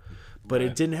out. But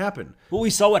it didn't happen. Well, we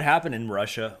saw what happened in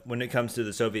Russia when it comes to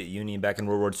the Soviet Union back in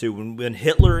World War II. When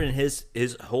Hitler and his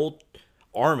whole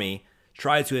army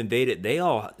tried to invade it, they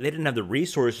didn't have the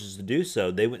resources to do so.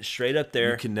 They went straight up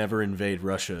there. You can never invade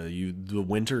Russia. The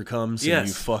winter comes and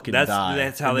you fucking die.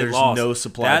 That's how and they there's lost. No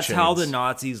supply That's chains. how the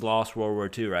Nazis lost World War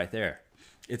II right there.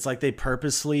 It's like they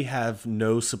purposely have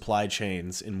no supply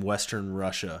chains in Western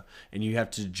Russia, and you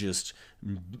have to just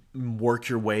work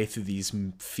your way through these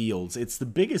fields. It's the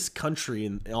biggest country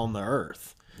on the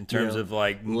earth in terms of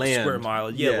like land. Square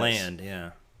mileage. Yeah, Yes. land.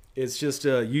 Yeah. It's just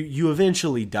you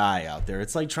eventually die out there.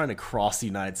 It's like trying to cross the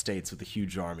United States with a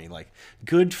huge army. Like,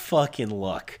 good fucking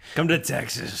luck. Come to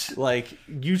Texas. Like,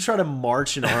 you try to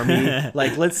march an army.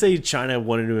 Like, let's say China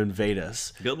wanted to invade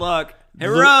us. Good luck.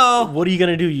 Hero! What are you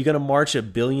going to do? You're going to march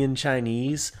 1 billion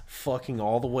Chinese fucking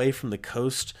all the way from the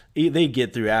coast? They'd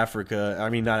get through Africa. I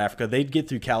mean, not Africa. They'd get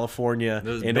through California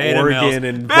Those and beta Oregon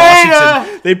males. and Beta!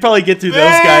 Washington. They'd probably get through those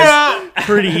guys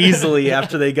pretty easily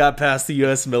after they got past the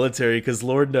U.S. military, because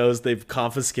Lord knows they've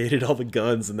confiscated all the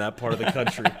guns in that part of the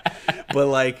country. But,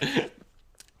 like,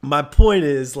 my point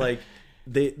is, like,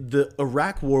 the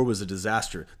Iraq war was a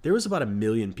disaster. There was about 1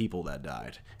 million people that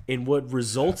died. And what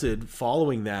resulted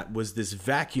following that was this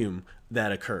vacuum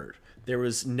that occurred. There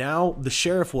was now the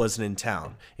sheriff wasn't in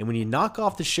town. And when you knock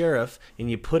off the sheriff and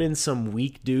you put in some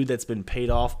weak dude that's been paid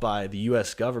off by the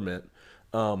U.S. government,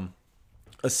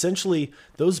 essentially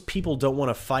those people don't want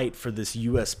to fight for this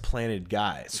U.S. planted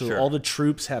guy. So Sure. all the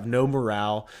troops have no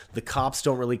morale. The cops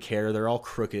don't really care. They're all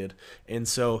crooked. And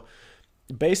so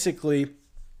basically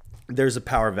there's a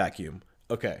power vacuum.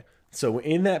 Okay. So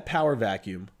in that power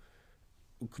vacuum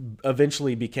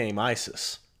eventually became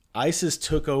ISIS. ISIS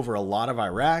took over a lot of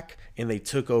Iraq and they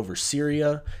took over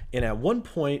Syria. And at one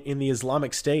point in the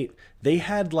Islamic State, they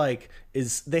had like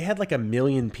 1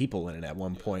 million people in it at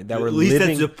one point that were At least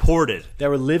living that's deported. that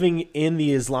were living in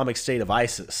the Islamic State of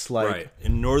ISIS. Like, Right.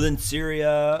 In northern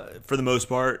Syria, for the most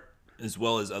part, as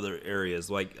well as other areas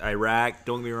like Iraq.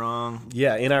 Don't get me wrong.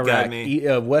 yeah, in Iraq, me.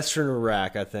 Western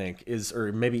Iraq, I think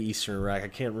or maybe Eastern Iraq. I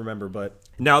can't remember, but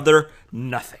Now they're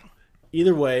nothing.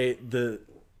 either way, the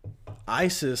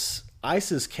ISIS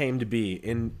came to be,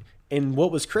 and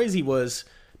what was crazy was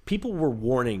people were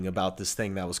warning about this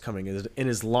thing that was coming, an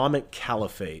Islamic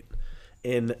caliphate.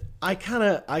 And I kind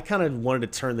of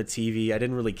wanted to turn the TV. I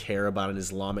didn't really care about an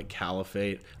Islamic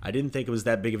caliphate. I didn't think it was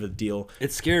that big of a deal.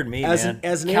 It scared me, As man.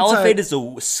 an Caliphate is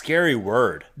a scary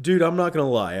word. Dude, I'm not gonna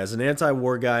lie. As an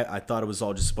anti-war guy, I thought it was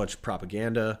all just a bunch of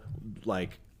propaganda.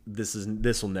 Like, this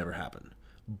will never happen.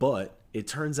 But it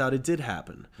turns out it did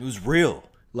happen. It was real.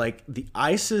 Like, the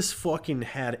ISIS fucking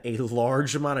had a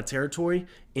large amount of territory,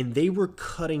 and they were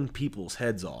cutting people's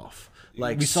heads off.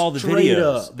 Like, We saw the straight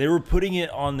videos. up. They were putting it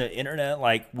on the internet.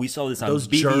 Like we saw this on Those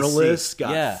BBC. journalists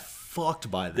got yeah.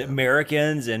 fucked by The them.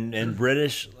 Americans and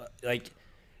British, like,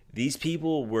 these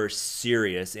people were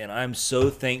serious, and I'm so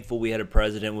thankful we had a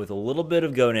president with a little bit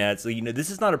of gonads. So, this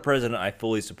is not a president I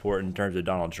fully support in terms of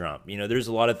Donald Trump. There's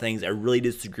a lot of things I really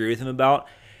disagree with him about,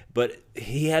 but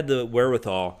he had the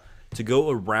wherewithal to go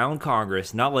around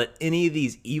Congress, not let any of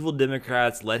these evil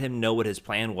Democrats let him know what his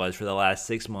plan was for the last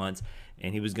 6 months,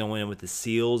 and he was going in with the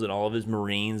SEALs and all of his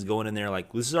Marines going in there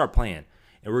like, this is our plan,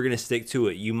 and we're going to stick to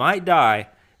it. You might die,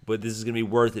 but this is going to be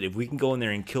worth it if we can go in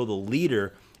there and kill the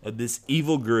leader of this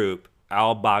evil group,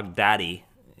 al-Baghdadi.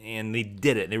 And they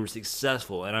did it. They were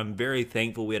successful, and I'm very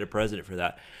thankful we had a president for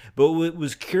that. But what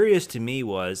was curious to me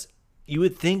was, you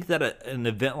would think that an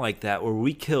event like that, where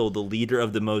we kill the leader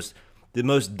of the most the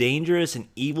most dangerous and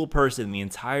evil person in the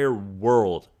entire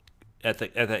world at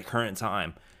that current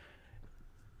time.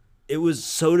 It was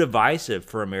so divisive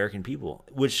for American people,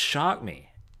 which shocked me.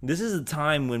 This is a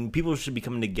time when people should be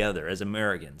coming together as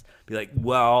Americans. Be like,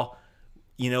 well,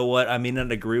 you know what? I may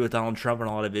not agree with Donald Trump on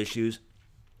a lot of issues,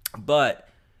 but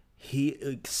he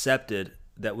accepted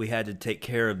that we had to take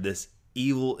care of this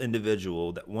evil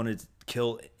individual that wanted to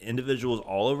kill individuals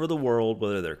all over the world,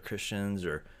 whether they're Christians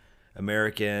or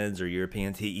Americans or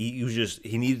Europeans. He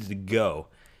needed to go.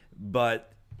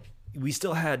 But we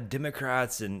still had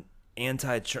Democrats and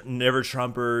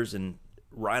never-Trumpers and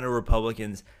rhino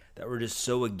Republicans that were just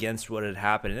so against what had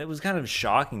happened. And it was kind of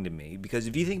shocking to me, because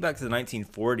if you think back to the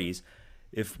 1940s,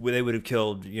 if they would have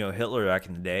killed, Hitler back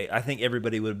in the day, I think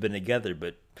everybody would have been together.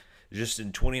 But just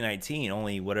in 2019,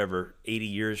 only 80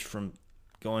 years from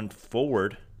going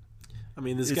forward. I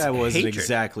mean, this guy wasn't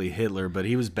exactly Hitler, but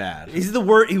he was bad. He was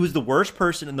the worst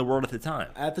person in the world at the time.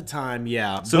 At the time,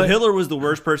 yeah. So Hitler was the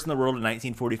worst person in the world in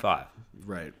 1945.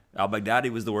 Right. Al-Baghdadi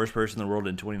was the worst person in the world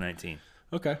in 2019.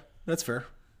 Okay, that's fair.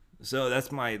 So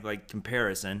that's my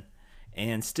comparison.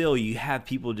 And still, you have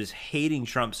people just hating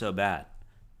Trump so bad,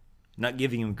 not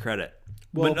giving him credit.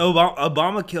 Well, but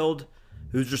Obama killed.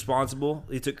 Who's responsible?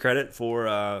 He took credit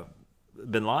for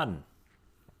Bin Laden.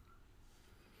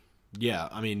 Yeah,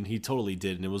 I mean, he totally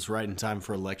did, and it was right in time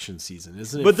for election season.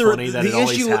 Isn't it funny that it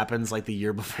always happens the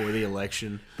year before the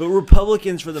election? But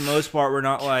Republicans, for the most part, were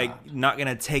not going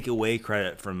to take away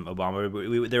credit from Obama.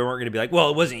 They weren't going to be like, well,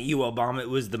 it wasn't you, Obama. It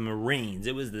was the Marines.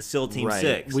 It was the SEAL Team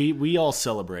 6. We all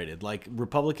celebrated.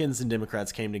 Republicans and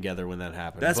Democrats came together when that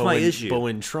happened. That's my issue. But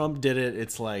when Trump did it,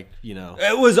 it's it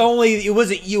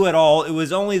wasn't you at all. It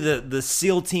was only the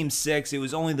SEAL Team 6. It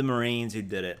was only the Marines who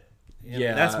did it.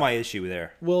 Yeah, that's my issue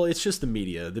there. Well, it's just the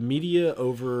media. The media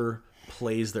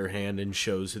overplays their hand and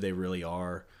shows who they really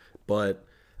are. But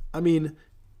I mean,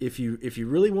 if you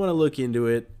really want to look into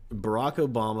it, Barack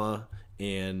Obama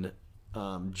and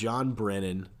John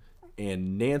Brennan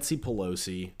and Nancy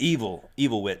Pelosi, evil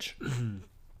witch,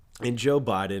 and Joe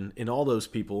Biden and all those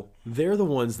people, they're the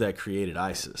ones that created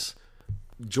ISIS.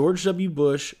 George W.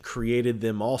 Bush created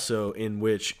them also, in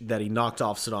which that he knocked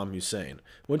off Saddam Hussein.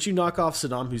 Once you knock off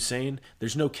Saddam Hussein,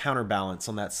 there's no counterbalance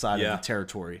on that side of the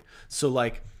territory.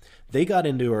 So they got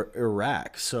into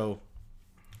Iraq. So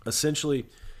essentially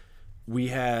we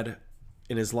had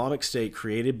an Islamic State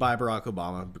created by Barack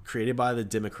Obama, created by the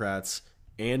Democrats,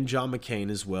 and John McCain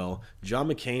as well. John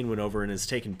McCain went over and has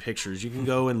taken pictures. You can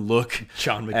go and look at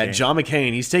John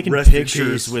McCain. He's taking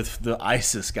pictures with the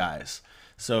ISIS guys.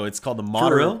 So it's called the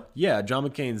moderate. For real? Yeah, John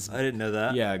McCain's. I didn't know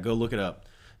that. Yeah, go look it up.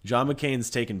 John McCain's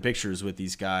taking pictures with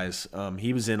these guys.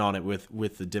 He was in on it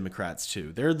with the Democrats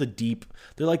too. They're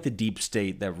like the deep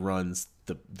state that runs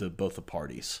both the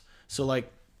parties. So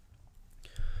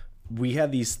we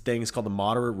had these things called the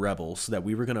moderate rebels that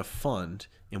we were going to fund,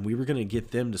 and we were going to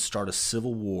get them to start a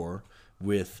civil war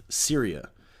with Syria.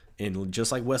 And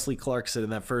just like Wesley Clark said in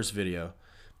that first video,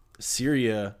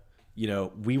 Syria.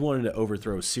 We wanted to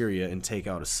overthrow Syria and take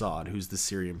out Assad, who's the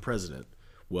Syrian president.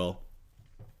 Well,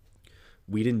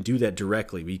 we didn't do that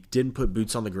directly. We didn't put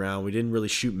boots on the ground. We didn't really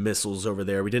shoot missiles over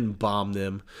there. We didn't bomb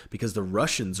them because the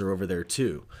Russians are over there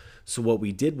too. So what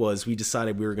we did was we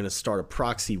decided we were going to start a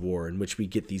proxy war in which we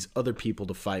get these other people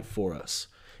to fight for us.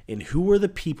 And who were the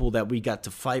people that we got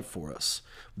to fight for us?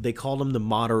 They called them the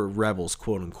moderate rebels,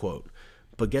 quote unquote.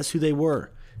 But guess who they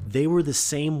were? They were the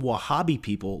same Wahhabi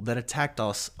people that attacked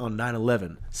us on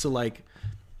 9/11. So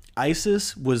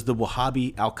ISIS was the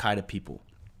Wahhabi Al-Qaeda people.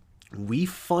 We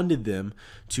funded them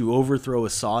to overthrow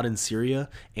Assad in Syria,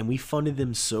 and we funded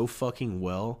them so fucking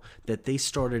well that they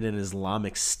started an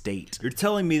Islamic State. You're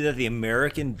telling me that the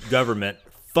American government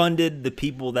funded the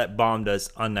people that bombed us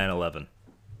on 9/11?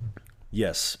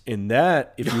 Yes. And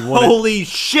that, if you want Holy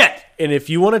shit! And if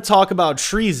you want to talk about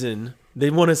treason, they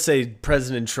want to say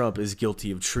President Trump is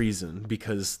guilty of treason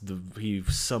because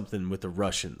he's something with the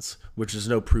Russians, which there's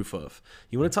no proof of.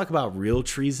 You want to talk about real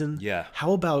treason? Yeah.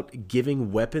 How about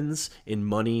giving weapons and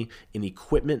money and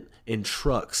equipment and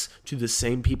trucks to the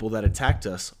same people that attacked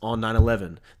us on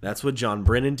 9/11? That's what John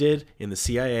Brennan did in the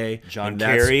CIA. John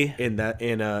Kerry.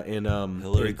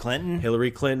 Hillary Clinton.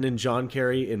 Hillary Clinton and John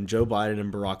Kerry and Joe Biden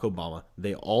and Barack Obama.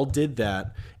 They all did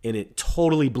that, and it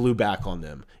totally blew back on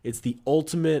them. It's the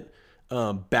ultimate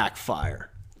backfire.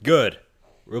 Good.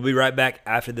 We'll be right back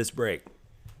after this break.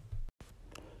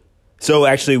 So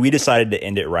actually, we decided to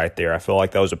end it right there. I feel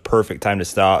like that was a perfect time to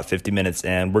stop, 50 minutes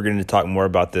in. We're going to talk more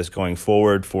about this going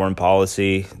forward, foreign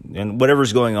policy, and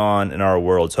whatever's going on in our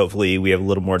worlds. Hopefully, we have a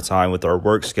little more time with our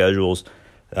work schedules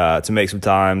to make some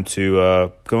time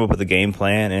to come up with a game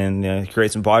plan and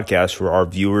create some podcasts for our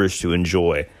viewers to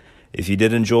enjoy. If you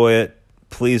did enjoy it,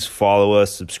 please follow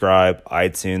us, subscribe,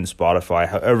 iTunes, Spotify,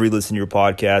 however you listen to your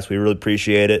podcast. We really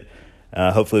appreciate it.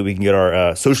 Hopefully we can get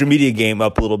our social media game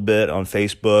up a little bit on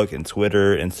Facebook and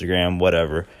Twitter, Instagram,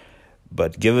 whatever.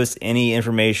 But give us any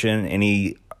information,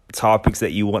 any topics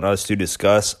that you want us to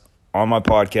discuss on my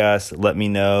podcast. Let me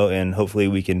know, and hopefully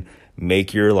we can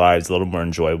make your lives a little more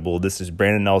enjoyable. This is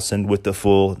Brandon Nelson with the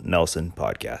Full Nelson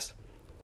Podcast.